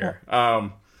done here.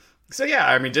 So yeah,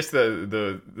 I mean, just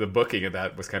the booking of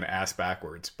that was kind of ass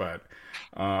backwards, but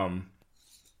I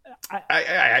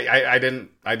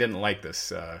didn't like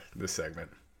this segment.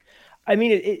 I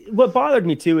mean, what bothered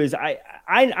me too is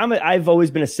I've always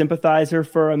been a sympathizer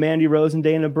for Mandy Rose and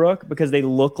Dana Brooke because they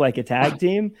look like a tag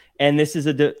team, and this is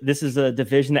a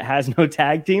division that has no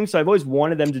tag team. So I've always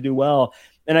wanted them to do well,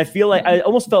 and I feel like I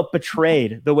almost felt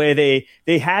betrayed the way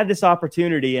they had this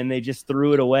opportunity and they just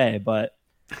threw it away. But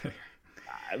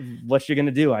what you're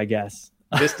gonna do, I guess.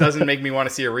 This doesn't make me want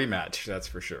to see a rematch. That's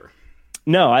for sure.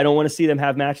 No, I don't want to see them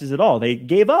have matches at all. They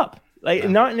gave up,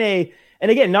 not in a. And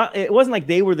again, it wasn't like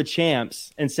they were the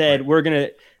champs and said, we're going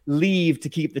to leave to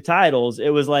keep the titles. It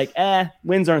was like,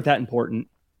 wins aren't that important.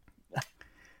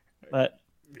 But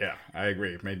yeah, I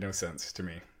agree. It made no sense to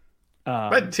me.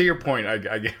 But to your point, I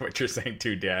get what you're saying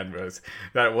too, Dan, was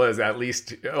at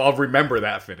least I'll remember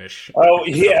that finish. Oh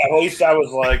yeah. At least I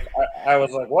was like,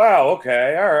 wow.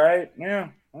 Okay. All right. Yeah.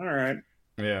 All right.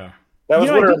 Yeah. That was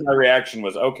what my reaction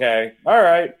was. Okay. All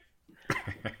right.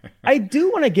 I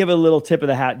do want to give a little tip of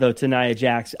the hat, though, to Nia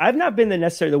Jax. I've not been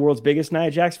necessarily the world's biggest Nia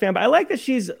Jax fan, but I like that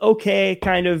she's okay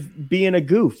kind of being a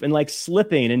goof and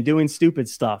slipping and doing stupid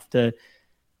stuff to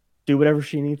do whatever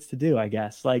she needs to do, I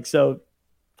guess. So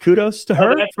kudos to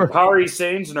her. That's Kairi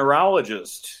Sane's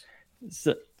neurologist.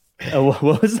 So, what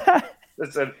was that?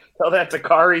 Tell that to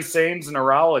Kairi Sane's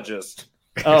neurologist.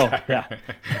 Oh, yeah.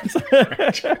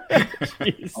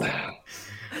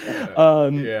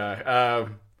 Yeah.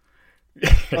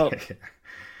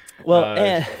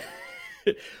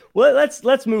 Well,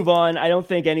 let's move on. I don't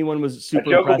think anyone was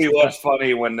super impressed. That joke will be less that.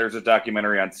 funny when there's a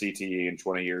documentary on CTE in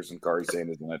 20 years and Kairi Sane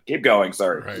isn't it. Keep going.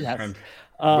 Sorry. Right. Yes.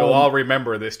 We'll all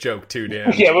remember this joke too,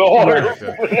 Dan. Yeah, we'll all remember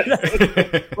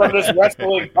from this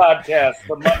wrestling podcast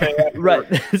from Monday after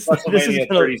WrestleMania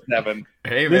 37.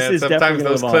 Hey man, sometimes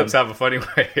those clips have a funny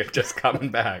way of just coming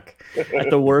back at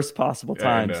the worst possible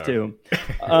times too.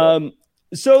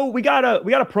 So we got a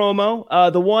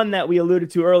promo, the one that we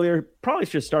alluded to earlier. Probably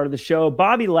should have started the show.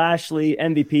 Bobby Lashley,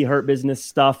 MVP, Hurt Business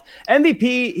stuff.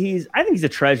 MVP, I think he's a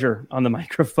treasure on the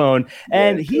microphone,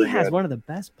 and he has one of the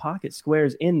best pocket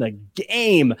squares in the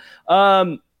game.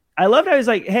 I loved how he's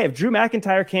like, hey, if Drew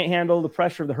McIntyre can't handle the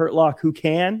pressure of the Hurt Lock, who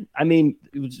can? I mean,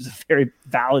 it was just a very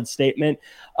valid statement.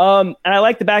 And I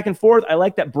like the back and forth. I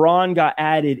like that Braun got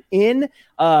added in.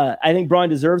 I think Braun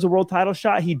deserves a world title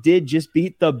shot. He did just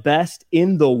beat the best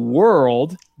in the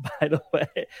world, by the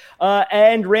way,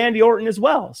 and Randy Orton as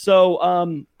well.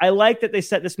 So I like that they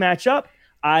set this match up.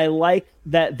 I like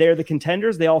that they're the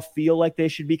contenders. They all feel like they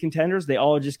should be contenders. They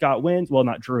all just got wins. Well,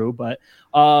 not Drew, but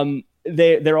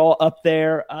they're all up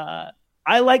there.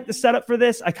 I like the setup for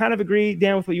this. I kind of agree,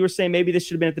 Dan, with what you were saying. Maybe this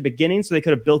should have been at the beginning, so they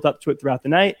could have built up to it throughout the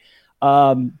night.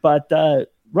 But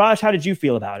Raj, how did you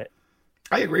feel about it?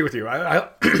 I agree with you. I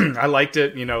liked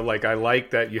it. I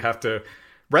like that you have to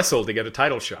wrestle to get a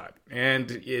title shot, and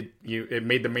it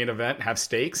made the main event have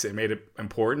stakes. It made it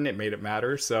important. It made it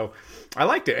matter. So I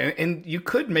liked it, and you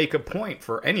could make a point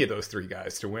for any of those three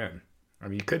guys to win. I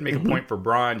mean, you could make a point for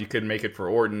Braun. You could make it for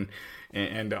Orton,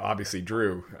 and obviously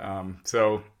Drew.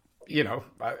 So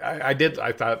I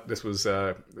thought this was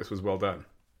well done.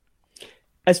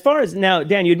 As far as now,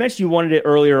 Dan, you had mentioned you wanted it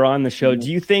earlier on the show.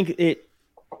 Do you think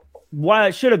while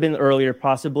it should have been earlier,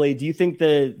 possibly, do you think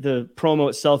the promo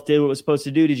itself did what it was supposed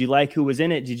to do? Did you like who was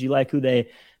in it? Did you like who they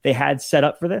had set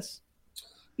up for this?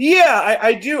 Yeah,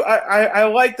 I do. I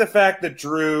like the fact that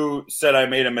Drew said I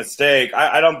made a mistake.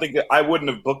 I don't think I wouldn't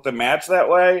have booked the match that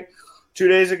way 2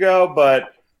 days ago,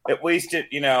 but at least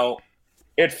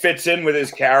it fits in with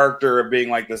his character of being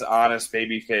like this honest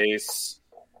babyface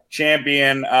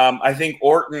champion. I think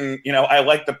Orton, I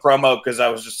like the promo because I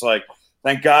was just like,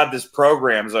 thank God this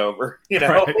program's over.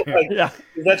 Right.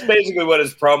 That's basically what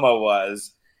his promo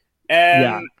was.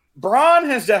 And Braun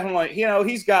has definitely,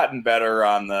 he's gotten better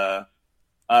on the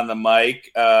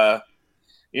mic. I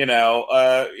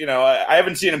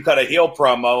haven't seen him cut a heel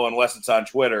promo unless it's on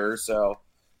Twitter. So,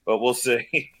 but we'll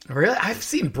see. Really, I've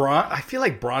seen Braun. I feel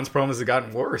like Braun's promos have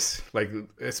gotten worse. Like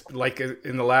it's like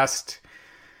in the last.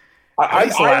 I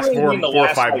last really 4 or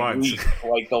 5 months.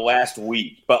 Like the last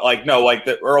week. But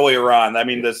the earlier on. I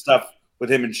mean, the stuff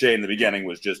with him and Shane in the beginning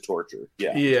was just torture.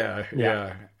 Yeah.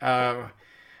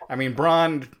 I mean,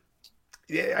 Braun,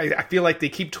 I feel like they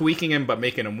keep tweaking him but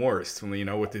making him worse.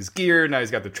 With his gear. Now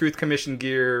he's got the Truth Commission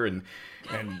gear and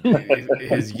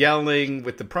his yelling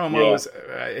with the promos.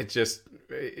 Yeah. It just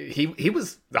he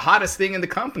was the hottest thing in the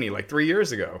company like 3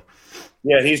 years ago.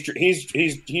 Yeah,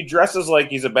 he dresses like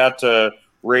he's about to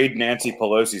raid Nancy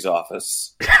Pelosi's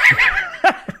office. He has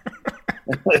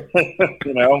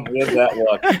that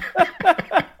look.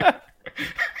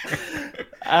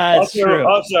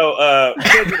 Also,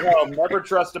 kids at home, never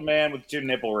trust a man with 2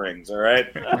 nipple rings. All right,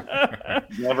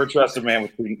 never trust a man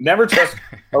with never trust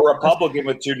a Republican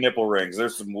with 2 nipple rings.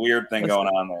 There's some weird thing going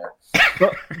on there.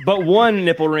 But 1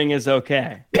 nipple ring is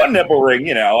okay. 1 nipple ring,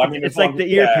 I mean, it's like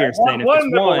the ear pierce thing.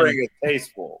 One nipple ring is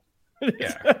tasteful.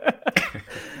 Yeah.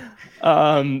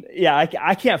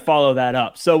 I can't follow that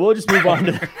up. So we'll just move on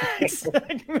to the next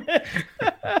segment.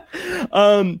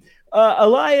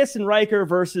 Elias and Riker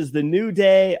versus the New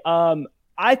Day.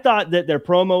 I thought that their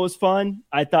promo was fun.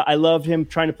 I loved him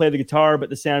trying to play the guitar,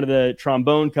 but the sound of the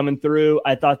trombone coming through.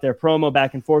 I thought their promo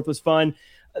back and forth was fun.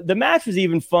 The match was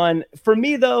even fun. For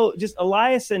me, though, just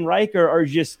Elias and Riker are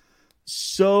just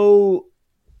so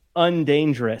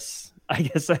undangerous. I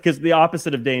guess because the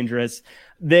opposite of dangerous.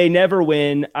 They never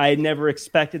win. I never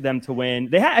expected them to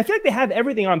win. I feel like they have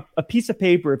everything on a piece of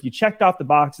paper. If you checked off the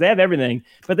box, they have everything,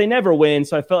 but they never win.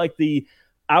 So I felt like the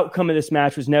outcome of this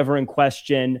match was never in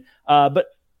question. But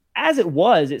as it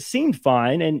was, it seemed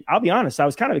fine. And I'll be honest, I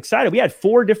was kind of excited. We had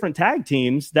 4 different tag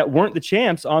teams that weren't the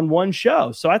champs on one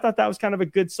show. So I thought that was kind of a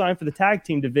good sign for the tag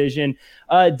team division.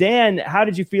 Dan, how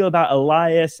did you feel about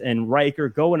Elias and Riker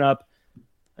going up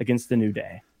against the New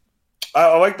Day?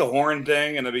 I like the horn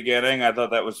thing in the beginning. I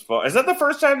thought that was fun. Is that the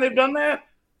first time they've done that?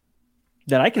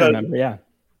 That I can remember, yeah.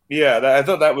 Yeah, I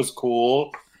thought that was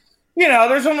cool.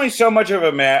 There's only so much of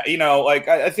a match.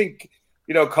 I think,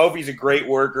 Kofi's a great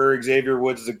worker. Xavier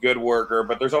Woods is a good worker,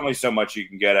 but there's only so much you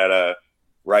can get out of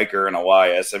Riker and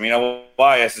Elias. I mean,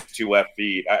 Elias is 2 left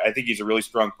feet. I think he's a really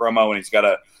strong promo and he's got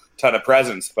a ton of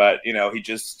presence, but, he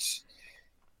just...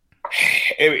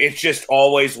 It just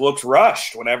always looks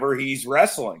rushed whenever he's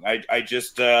wrestling. I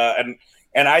just and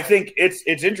I think it's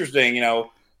interesting.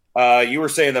 You were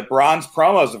saying that Braun's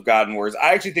promos have gotten worse.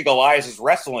 I actually think Elias's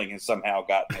wrestling has somehow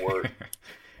gotten worse.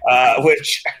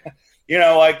 Which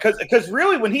because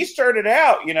really when he started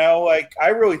out, I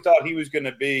really thought he was going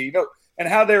to be and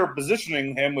how they were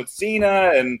positioning him with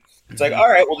Cena. And it's like, all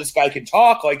right, well, this guy can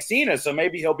talk like Cena, so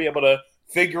maybe he'll be able to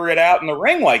figure it out in the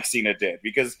ring like Cena did,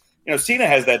 because Cena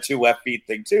has that 2 left feet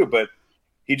thing too, but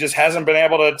he just hasn't been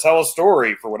able to tell a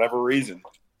story for whatever reason.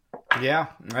 Yeah,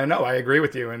 I know. I agree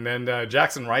with you. And then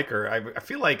Jackson Riker, I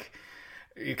feel like,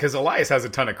 because Elias has a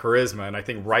ton of charisma, and I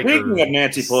think Riker. Speaking of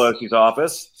Nancy Pelosi's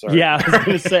office, sorry. Yeah, I was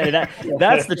going to say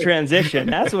that's the transition.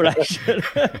 That's what I should.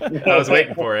 I was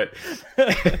waiting for it.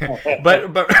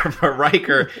 but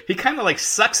Riker, he kind of like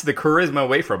sucks the charisma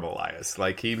away from Elias.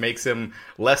 Like he makes him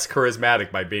less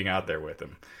charismatic by being out there with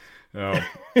him. No,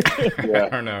 I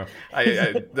don't know.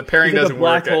 The pairing doesn't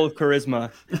work. Black hole of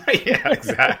charisma. Yeah,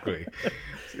 exactly.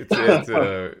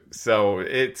 So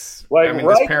it's like,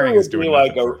 this pairing is doing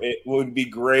it would be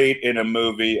great in a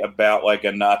movie about like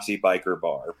a Nazi biker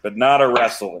bar, but not a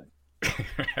wrestling.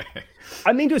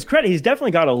 I mean, to his credit, he's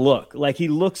definitely got a look. Like he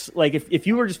looks like if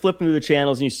you were just flipping through the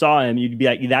channels and you saw him, you'd be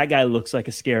like, that guy looks like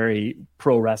a scary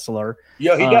pro wrestler.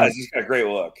 Yeah, he does. He's got a great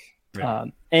look.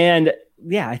 And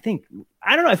yeah,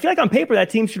 I don't know. I feel like on paper that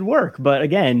team should work, but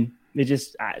again, it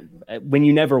just when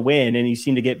you never win and you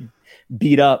seem to get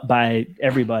beat up by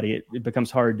everybody, it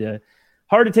becomes hard to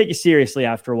take you seriously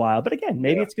after a while. But again,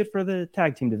 maybe it's good for the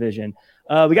tag team division.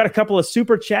 We got a couple of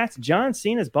super chats. John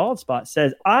Cena's bald spot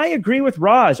says, I agree with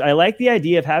Raj. I like the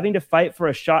idea of having to fight for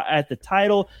a shot at the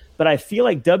title, but I feel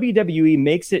like WWE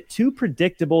makes it too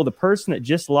predictable. The person that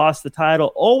just lost the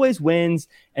title always wins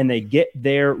and they get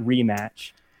their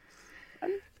rematch.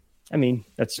 I mean,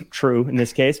 that's true in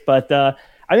this case, but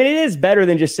I mean, it is better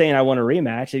than just saying I want a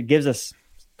rematch. It gives us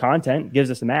content,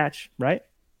 gives us a match, right?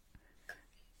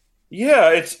 Yeah,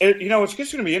 it's just going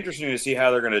to be interesting to see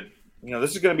how they're going to,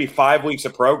 this is going to be 5 weeks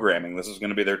of programming. This is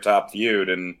going to be their top feud,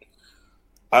 and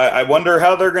I wonder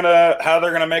how they're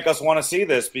gonna make us want to see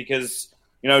this, because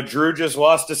Drew just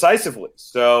lost decisively,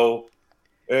 so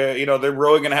they're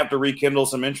really going to have to rekindle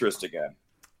some interest again.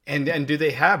 And do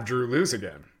they have Drew lose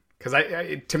again? Because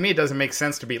to me, it doesn't make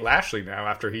sense to beat Lashley now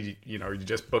after he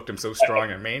just booked him so strong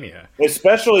at Mania.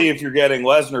 Especially if you're getting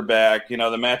Lesnar back. The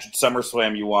match at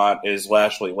SummerSlam you want is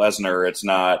Lashley Lesnar. It's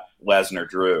not Lesnar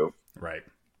Drew. Right.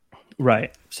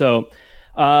 So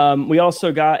we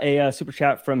also got a super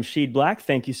chat from Sheed Black.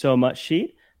 Thank you so much,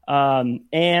 Sheed.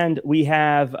 And we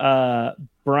have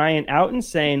Brian Outen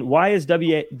saying, why is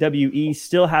WWE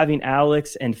still having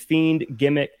Alex and Fiend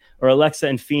gimmick, or Alexa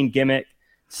and Fiend gimmick?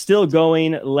 Still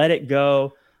going, let it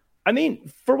go. I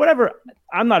mean, for whatever,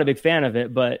 I'm not a big fan of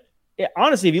it, but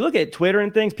honestly, if you look at Twitter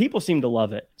and things, people seem to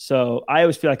love it. So I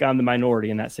always feel like I'm the minority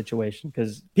in that situation,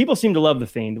 because people seem to love the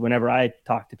Fiend whenever I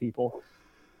talk to people.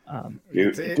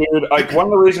 Dude, like one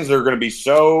of the reasons they're going to be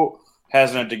so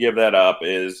hesitant to give that up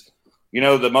is,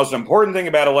 the most important thing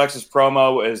about Alexa's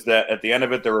promo is that at the end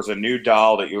of it, there was a new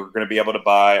doll that you were going to be able to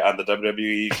buy on the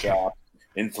WWE shop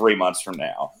in 3 months from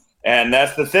now. And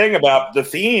that's the thing about the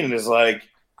Fiend, is like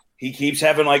he keeps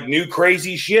having like new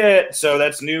crazy shit. So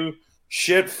that's new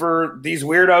shit for these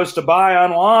weirdos to buy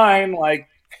online. Like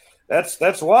that's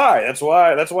why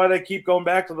they keep going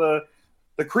back to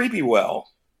the creepy well.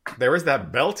 There was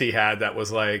that belt he had that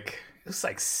was like, it was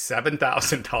like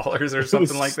 $7,000 or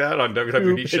something like that on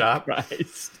WWE Shop.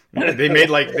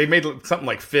 They made something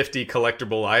like 50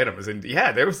 collectible items, and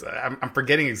there was. I'm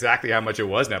forgetting exactly how much it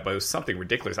was now, but it was something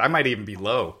ridiculous. I might even be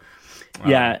low.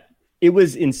 Yeah, it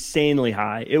was insanely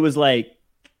high. It was like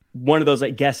one of those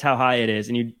like guess how high it is,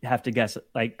 and you have to guess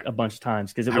like a bunch of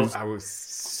times, because it was. I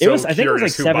think it was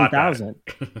like 7,000.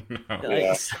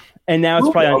 And now it's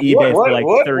probably on eBay for like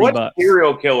 $30. What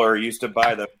serial killer used to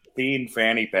buy the Fiend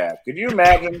fanny pack? Could you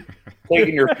imagine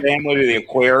taking your family to the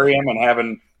aquarium and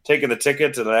having taken the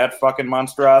ticket to that fucking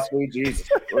monstrosity? Jesus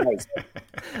Christ!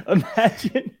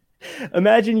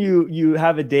 Imagine you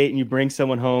have a date and you bring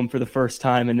someone home for the first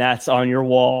time, and that's on your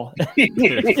wall.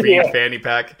 Fiend fanny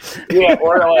pack. Yeah,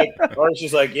 or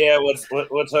she's like, yeah, let's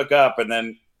hook up,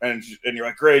 and you're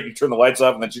like, great. You turn the lights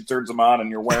off, and then she turns them on,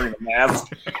 and you're wearing a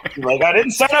mask. You're like, I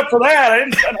didn't sign up for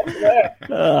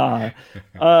that.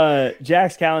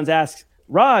 Jax Callens asks,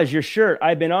 Raj, your shirt.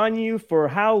 I've been on you for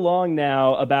how long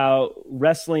now about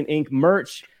Wrestling Inc.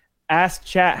 merch? Ask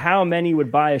chat how many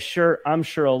would buy a shirt. I'm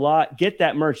sure a lot. Get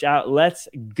that merch out. Let's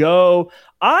go.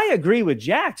 I agree with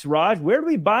Jax. Raj, where do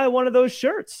we buy one of those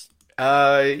shirts?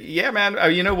 Yeah,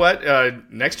 man. You know what?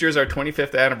 Next year's our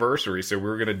 25th anniversary, so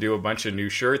we're going to do a bunch of new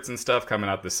shirts and stuff coming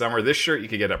out this summer. This shirt you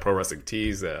can get at Pro Wrestling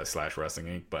Tees / Wrestling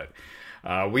Inc. But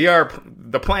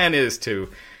the plan is to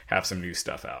have some new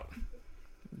stuff out.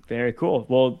 Very cool.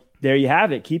 Well, there you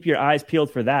have it. Keep your eyes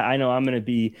peeled for that. I know I'm going to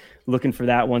be looking for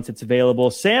that once it's available.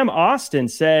 Sam Austin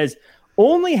says,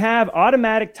 only have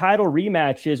automatic title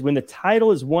rematches when the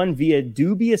title is won via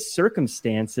dubious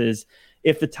circumstances.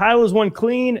 If the title is won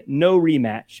clean, no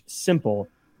rematch. Simple.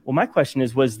 Well, my question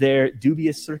is, was there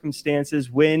dubious circumstances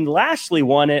when Lashley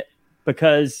won it?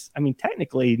 Because, I mean,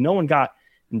 technically, no one got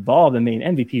involved. I mean,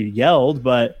 MVP yelled,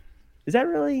 but is that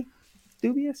really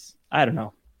dubious? I don't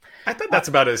know. I thought that's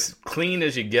about as clean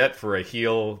as you get for a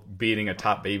heel beating a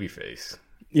top babyface.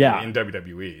 Yeah. In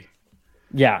WWE.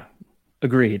 Yeah,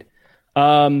 agreed.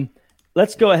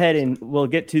 Let's go ahead and we'll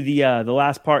get to the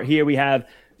last part here. We have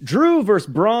Drew versus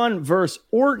Braun versus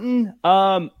Orton.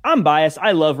 I'm biased.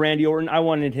 I love Randy Orton. I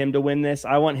wanted him to win this.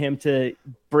 I want him to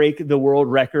break the world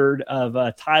record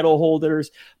of title holders,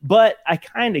 but I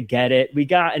kind of get it. We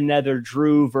got another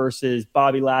Drew versus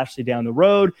Bobby Lashley down the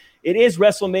road. It is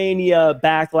WrestleMania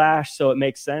Backlash, so it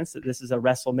makes sense that this is a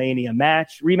WrestleMania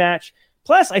rematch.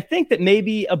 Plus, I think that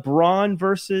maybe a Braun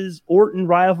versus Orton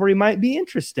rivalry might be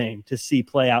interesting to see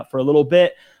play out for a little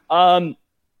bit. Dan,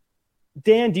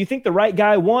 do you think the right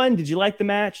guy won? Did you like the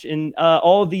match and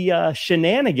all the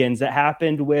shenanigans that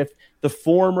happened with the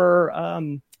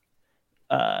former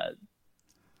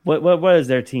what is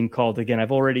their team called again?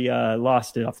 I've already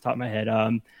lost it off the top of my head.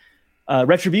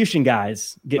 Retribution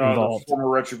guys get involved. Former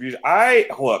Retribution. I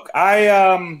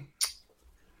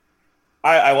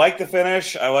like the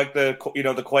finish. I like the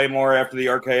Claymore after the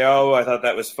RKO. I thought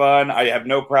that was fun. I have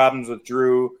no problems with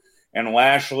Drew and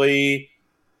Lashley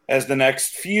as the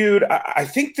next feud. I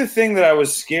think the thing that I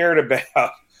was scared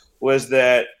about was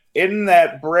that in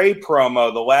that Bray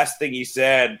promo, the last thing he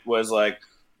said was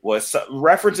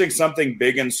referencing something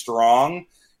big and strong.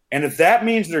 And if that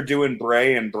means they're doing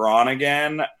Bray and Braun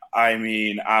again, I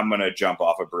mean, I'm going to jump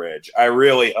off a bridge. I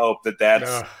really hope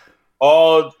that's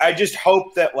all. I just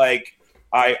hope that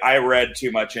I read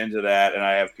too much into that and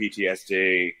I have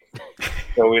PTSD.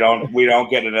 So we don't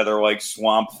get another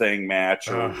Swamp Thing match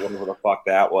or whatever the fuck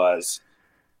that was.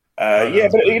 But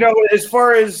as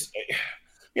far as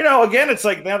again, it's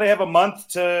now they have a month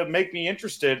to make me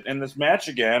interested in this match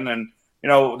again, and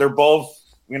they're both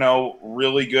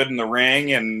really good in the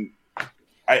ring, and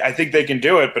I think they can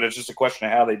do it, but it's just a question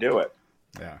of how they do it.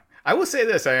 Yeah. I will say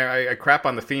this, I crap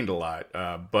on The Fiend a lot,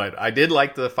 but I did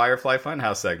like the Firefly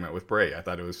Funhouse segment with Bray. I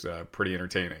thought it was pretty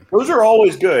entertaining. Those are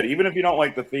always good, even if you don't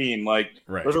like The Fiend. Right.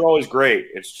 Those are always great.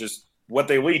 It's just what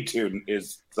they lead to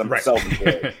is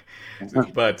self-employed.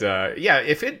 But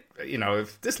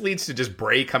if this leads to just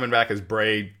Bray coming back as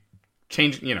Bray,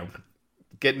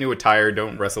 get new attire,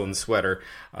 don't wrestle in the sweater,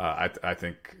 I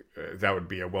think that would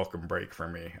be a welcome break for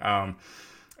me.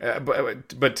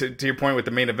 But to your point with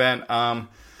the main event,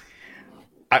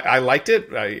 I liked it.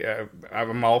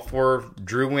 I'm all for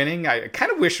Drew winning. I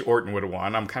kind of wish Orton would have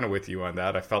won. I'm kind of with you on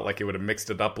that. I felt like it would have mixed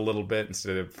it up a little bit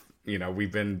instead of,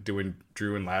 we've been doing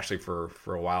Drew and Lashley for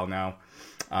a while now.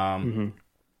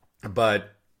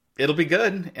 But it'll be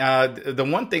good. The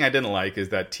one thing I didn't like is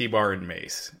that T-Bar and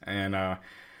Mace. And I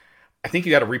think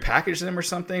you got to repackage them or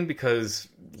something, because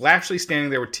Lashley standing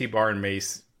there with T-Bar and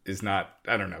Mace is not,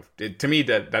 I don't know. To me,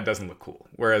 that doesn't look cool.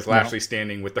 Whereas Lashley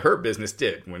standing with the Hurt Business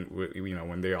did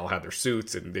when they all had their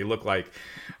suits and they look like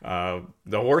the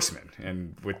Horsemen.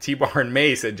 And with T-Bar and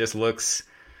Mace, it just looks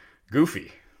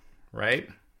goofy, right?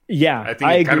 Yeah, I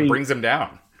think it kind of brings them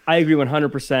down. I agree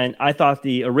 100%. I thought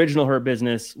the original Hurt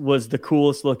Business was the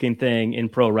coolest looking thing in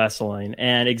pro wrestling,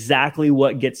 and exactly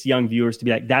what gets young viewers to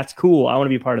be like, that's cool. I want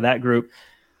to be part of that group.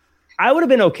 I would have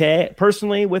been okay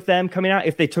personally with them coming out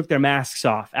if they took their masks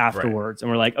off afterwards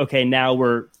and we're like, okay, now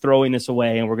we're throwing this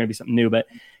away and we're going to be something new. But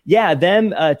yeah,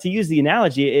 them, to use the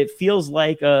analogy, it feels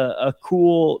like a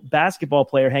cool basketball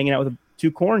player hanging out with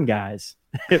two corn guys.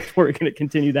 If we're going to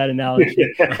continue that analogy,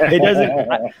 it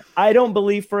doesn't. I don't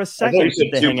believe for a second that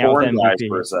they hang out with MVP.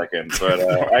 For a second, but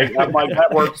I'm like,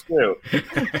 that works too.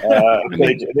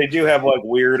 They do have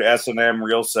weird S&M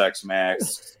real sex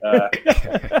masks.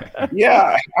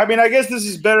 Yeah, I mean, I guess this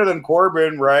is better than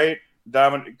Corbin, right?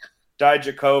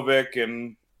 Dijakovic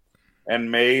and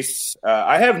Mace.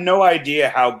 I have no idea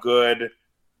how good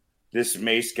this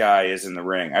Mace guy is in the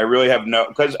ring. I really have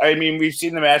because I mean, we've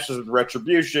seen the matches with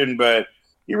Retribution, but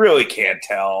you really can't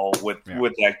tell with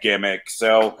that gimmick.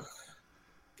 So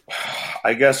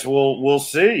I guess we'll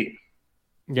see.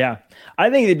 Yeah. I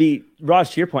think they'd be,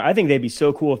 Ross, to your point, I think they'd be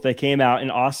so cool if they came out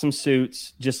in awesome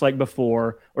suits just like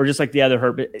before, or just like the other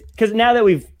Hurt. Because now that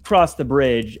we've crossed the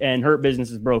bridge and Hurt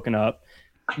Business is broken up,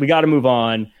 we got to move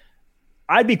on.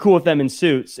 I'd be cool with them in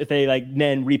suits if they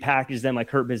then repackage them like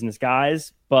Hurt Business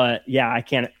guys. But yeah, I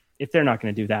can't, if they're not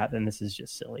going to do that, then this is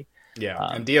just silly. Yeah,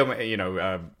 and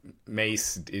Dio,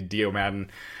 Mace, Dio Madden,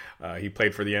 he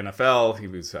played for the NFL. He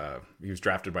was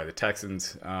drafted by the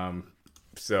Texans.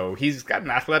 So he's got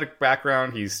an athletic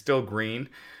background. He's still green,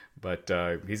 but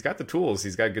he's got the tools.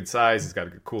 He's got good size. He's got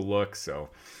a cool look. So,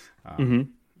 and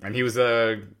he was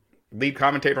a lead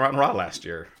commentator on Raw last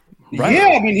year. Right?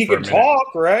 Yeah, I mean, he could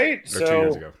talk, right? Or 2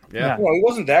 years ago. Yeah. Well, he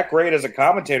wasn't that great as a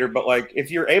commentator, but like if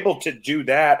you're able to do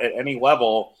that at any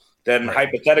level, then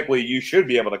hypothetically you should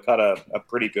be able to cut a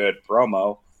pretty good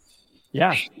promo.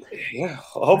 Yeah. Yeah.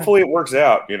 Hopefully it works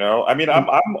out, you know. I mean,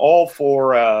 I'm all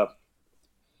for a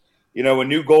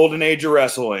new golden age of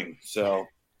wrestling. So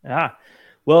yeah.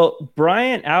 Well,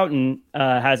 Brian Outen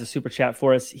has a super chat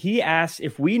for us. He asked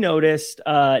if we noticed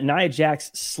Nia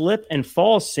Jax's slip and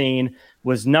fall scene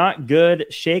was not good.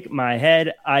 Shake my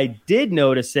head. I did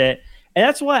notice it. And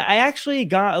that's why I actually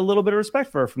got a little bit of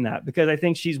respect for her from that, because I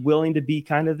think she's willing to be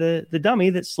kind of the dummy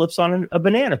that slips on a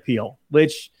banana peel,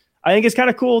 which I think is kind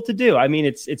of cool to do. I mean,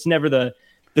 it's never the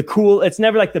cool, it's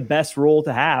never like the best role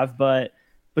to have, but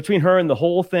between her and the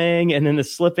whole thing and then the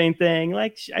slipping thing,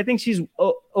 like I think she's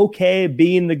okay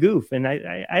being the goof, and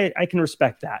I can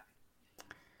respect that.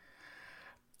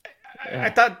 I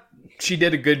thought she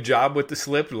did a good job with the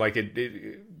slip. Like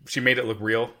she made it look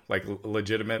real, like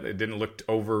legitimate. It didn't look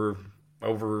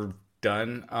overdone.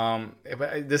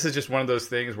 But this is just one of those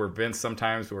things where Vince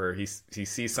sometimes where he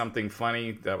sees something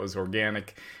funny that was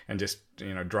organic and just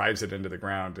drives it into the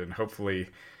ground, and hopefully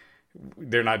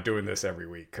they're not doing this every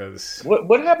week. Because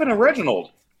what happened to Reginald?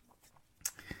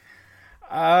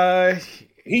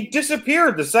 He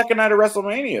disappeared the second night of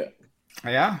WrestleMania.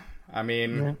 Yeah, I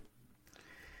mean,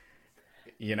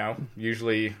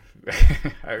 usually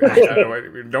I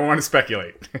don't want to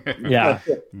speculate. Yeah,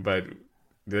 but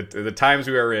the times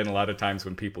we are in, a lot of times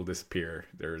when people disappear,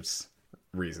 there's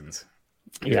reasons.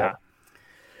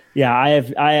 Yeah, I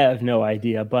have no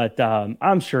idea, but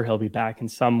I'm sure he'll be back in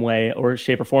some way or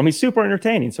shape or form. He's super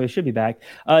entertaining, so he should be back.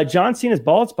 John Cena's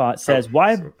bald spot says,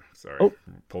 sorry,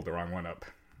 pulled the wrong one up.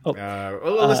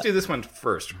 Let's do this one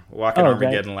first. Walking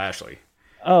Armageddon Lashley.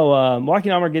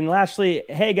 Walking Armageddon Lashley.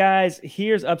 Hey, guys,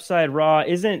 here's Upside Raw.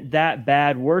 Isn't that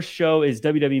bad? Worst show is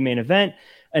WWE Main Event.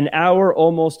 An hour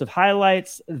almost of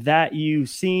highlights that you've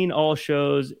seen, all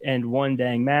shows, and one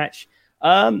dang match.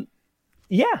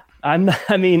 Yeah, you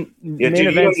don't need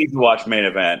to watch Main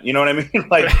Event. You know what I mean?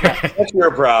 Like, that's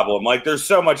your problem. Like, there's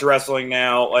so much wrestling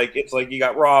now. Like, it's like you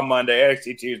got Raw Monday,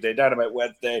 NXT Tuesday, Dynamite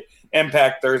Wednesday,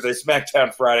 Impact Thursday,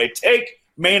 SmackDown Friday. Take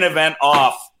Main Event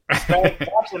off.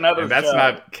 Watch another and that's show.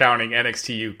 Not counting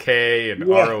NXT UK and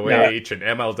ROH and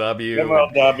MLW.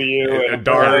 And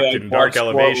Dark and Dark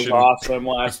Elevation. Was awesome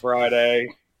last Friday.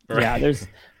 Yeah, there's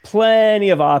plenty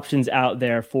of options out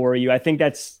there for you. I think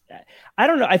that's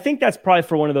probably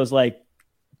for one of those like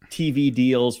TV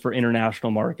deals for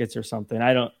international markets or something.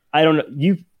 I don't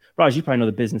know. Raj, you probably know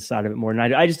the business side of it more than I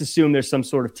do. I just assume there's some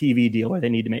sort of TV deal where they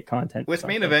need to make content. With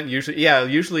Main Event,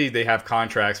 usually they have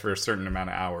contracts for a certain amount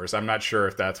of hours. I'm not sure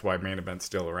if that's why Main Event's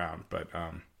still around, but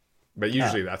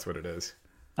usually that's what it is.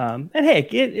 And hey,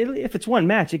 if it's one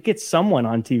match, it gets someone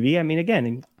on TV. I mean,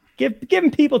 again,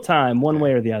 giving people time one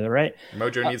way or the other, right?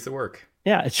 Mojo needs to work.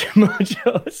 Yeah,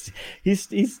 Mojo,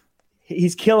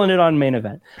 he's killing it on Main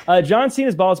Event. John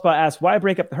Cena's bald spot asks, why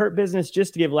break up the Hurt Business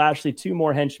just to give Lashley 2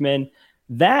 more henchmen?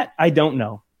 That I don't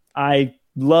know. I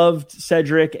loved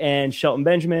Cedric and Shelton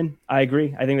Benjamin. I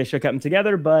agree. I think they should have kept them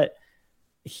together, but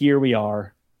here we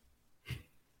are.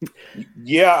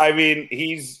 Yeah, I mean,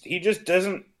 he just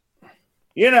doesn't.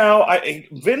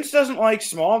 Vince doesn't like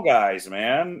small guys,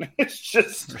 man. It's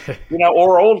just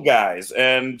or old guys,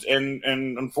 and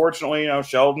unfortunately,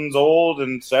 Sheldon's old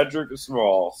and Cedric is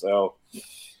small, so.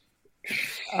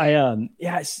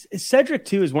 Cedric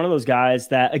too is one of those guys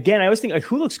that, again, I always think like,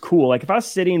 who looks cool. Like if I was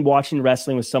sitting watching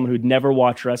wrestling with someone who'd never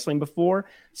watched wrestling before,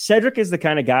 Cedric is the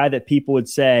kind of guy that people would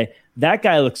say, that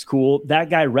guy looks cool,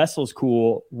 that guy wrestles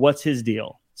cool, what's his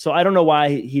deal? So I don't know why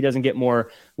he doesn't get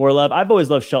more love. I've always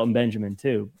loved Shelton Benjamin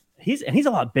too. He's a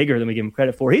lot bigger than we give him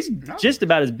credit for. He's just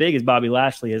about as big as Bobby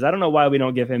Lashley is. I don't know why we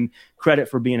don't give him credit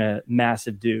for being a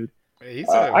massive dude.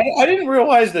 I didn't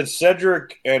realize that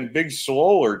Cedric and Big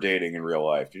Swole are dating in real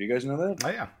life. Did you guys know that? Oh,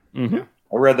 yeah. Mm-hmm.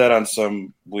 I read that on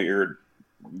some weird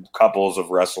couples of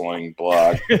wrestling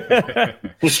blog.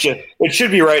 It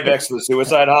should be right next to the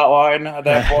suicide hotline,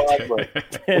 that blog.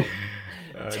 But.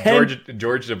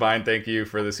 George Devine, thank you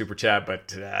for the super chat,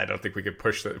 but I don't think we could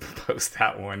post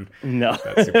that one. No.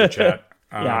 That super chat.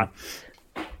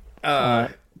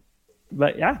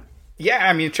 But yeah. Yeah,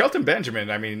 I mean, Shelton Benjamin,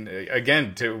 I mean,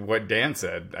 again, to what Dan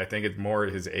said, I think it's more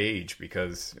his age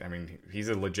because, I mean, he's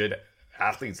a legit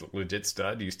athlete, he's a legit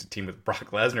stud. He used to team with Brock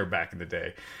Lesnar back in the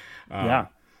day.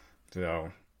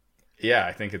 So, yeah,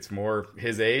 I think it's more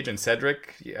his age. And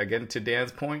Cedric, again, to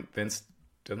Dan's point, Vince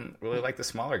doesn't really like the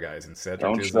smaller guys. Instead,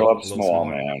 don't show up small,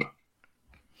 man.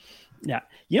 Yeah.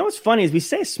 You know what's funny is we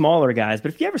say smaller guys,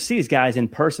 but if you ever see these guys in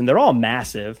person, they're all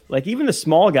massive. Like even the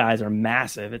small guys are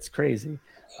massive. It's crazy.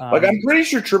 Like I'm pretty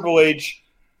sure Triple H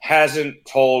hasn't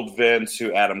told Vince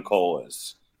who Adam Cole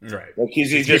is. Right. Like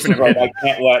he's just like,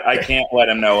 I can't let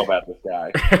him know about this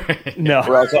guy. No.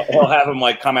 Or else he'll have him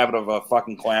like come out of a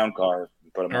fucking clown car.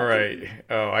 All right.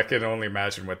 Oh, I can only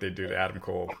imagine what they do to Adam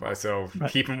Cole. So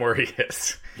keep him where he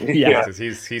is. Yeah.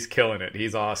 He's killing it.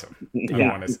 He's awesome.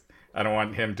 I don't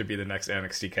want him to be the next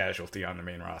NXT casualty on the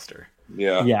main roster.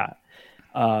 Yeah. Yeah.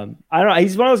 I don't know.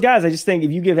 He's one of those guys. I just think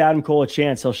if you give Adam Cole a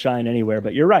chance, he'll shine anywhere.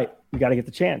 But you're right. You got to get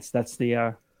the chance. That's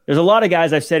the. There's a lot of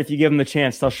guys I've said if you give them the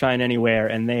chance, they'll shine anywhere,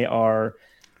 and they are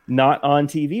not on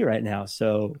TV right now.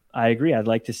 So I agree. I'd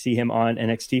like to see him on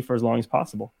NXT for as long as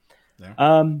possible.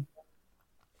 Yeah.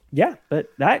 Yeah, but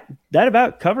that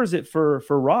about covers it for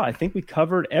Raw. I think we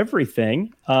covered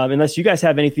everything. Unless you guys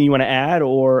have anything you want to add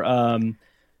or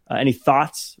any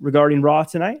thoughts regarding Raw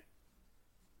tonight?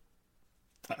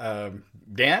 Dan,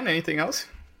 anything else?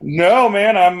 No,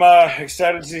 man. I'm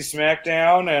excited to see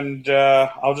SmackDown, and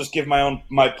I'll just give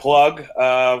my plug.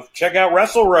 Check out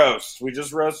Wrestle Roast. We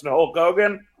just roasted Hulk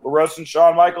Hogan. We're roasting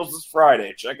Shawn Michaels this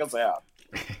Friday. Check us out.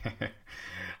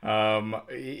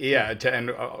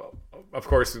 Of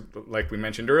course, like we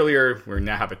mentioned earlier, we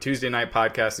now have a Tuesday night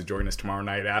podcast to join us tomorrow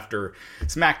night after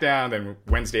SmackDown, then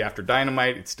Wednesday after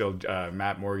Dynamite. It's still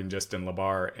Matt Morgan, Justin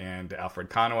LaBar, and Alfred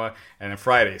Konuwa. And then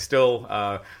Friday,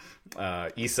 still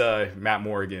Issa, Matt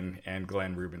Morgan, and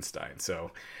Glenn Rubenstein.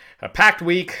 So a packed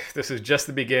week. This is just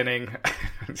the beginning.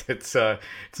 It's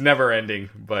never ending.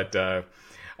 But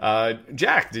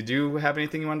Jack, did you have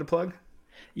anything you wanted to plug?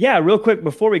 Yeah, real quick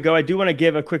before we go, I do want to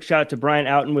give a quick shout out to Brian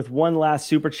Outen with one last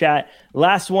super chat.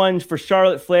 Last one for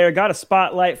Charlotte Flair. Got a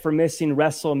spotlight for missing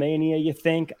WrestleMania, you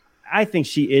think? I think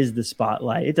she is the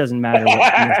spotlight. It doesn't matter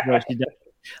what she does.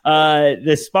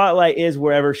 The spotlight is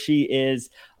wherever she is.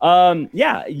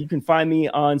 You can find me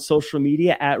on social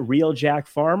media at Real Jack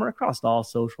Farmer across all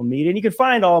social media. And you can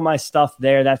find all my stuff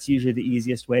there. That's usually the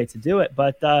easiest way to do it.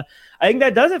 But I think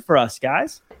that does it for us,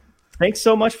 guys. Thanks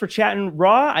so much for chatting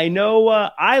Raw. I know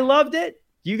I loved it.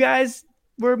 You guys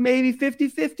were maybe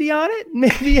 50-50 on it.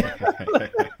 Maybe.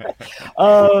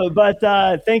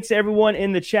 But thanks to everyone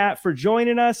in the chat for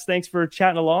joining us. Thanks for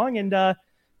chatting along. And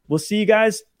we'll see you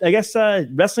guys, I guess,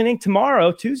 Wrestling Inc.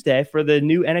 tomorrow, Tuesday, for the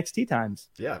new NXT times.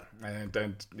 Yeah.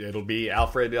 And it'll be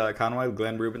Alfred Konuwa,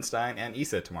 Glenn Rubenstein, and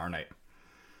Issa tomorrow night.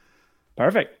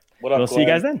 Perfect. What up, we'll Glenn? see you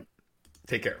guys then.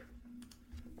 Take care.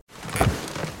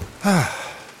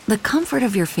 The comfort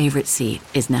of your favorite seat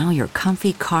is now your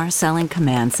comfy car-selling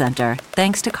command center,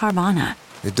 thanks to Carvana.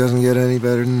 It doesn't get any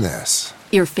better than this.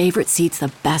 Your favorite seat's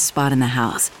the best spot in the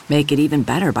house. Make it even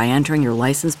better by entering your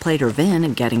license plate or VIN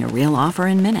and getting a real offer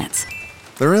in minutes.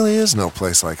 There really is no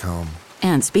place like home.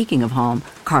 And speaking of home,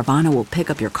 Carvana will pick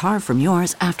up your car from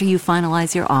yours after you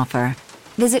finalize your offer.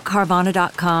 Visit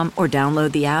Carvana.com or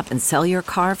download the app and sell your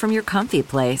car from your comfy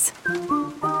place.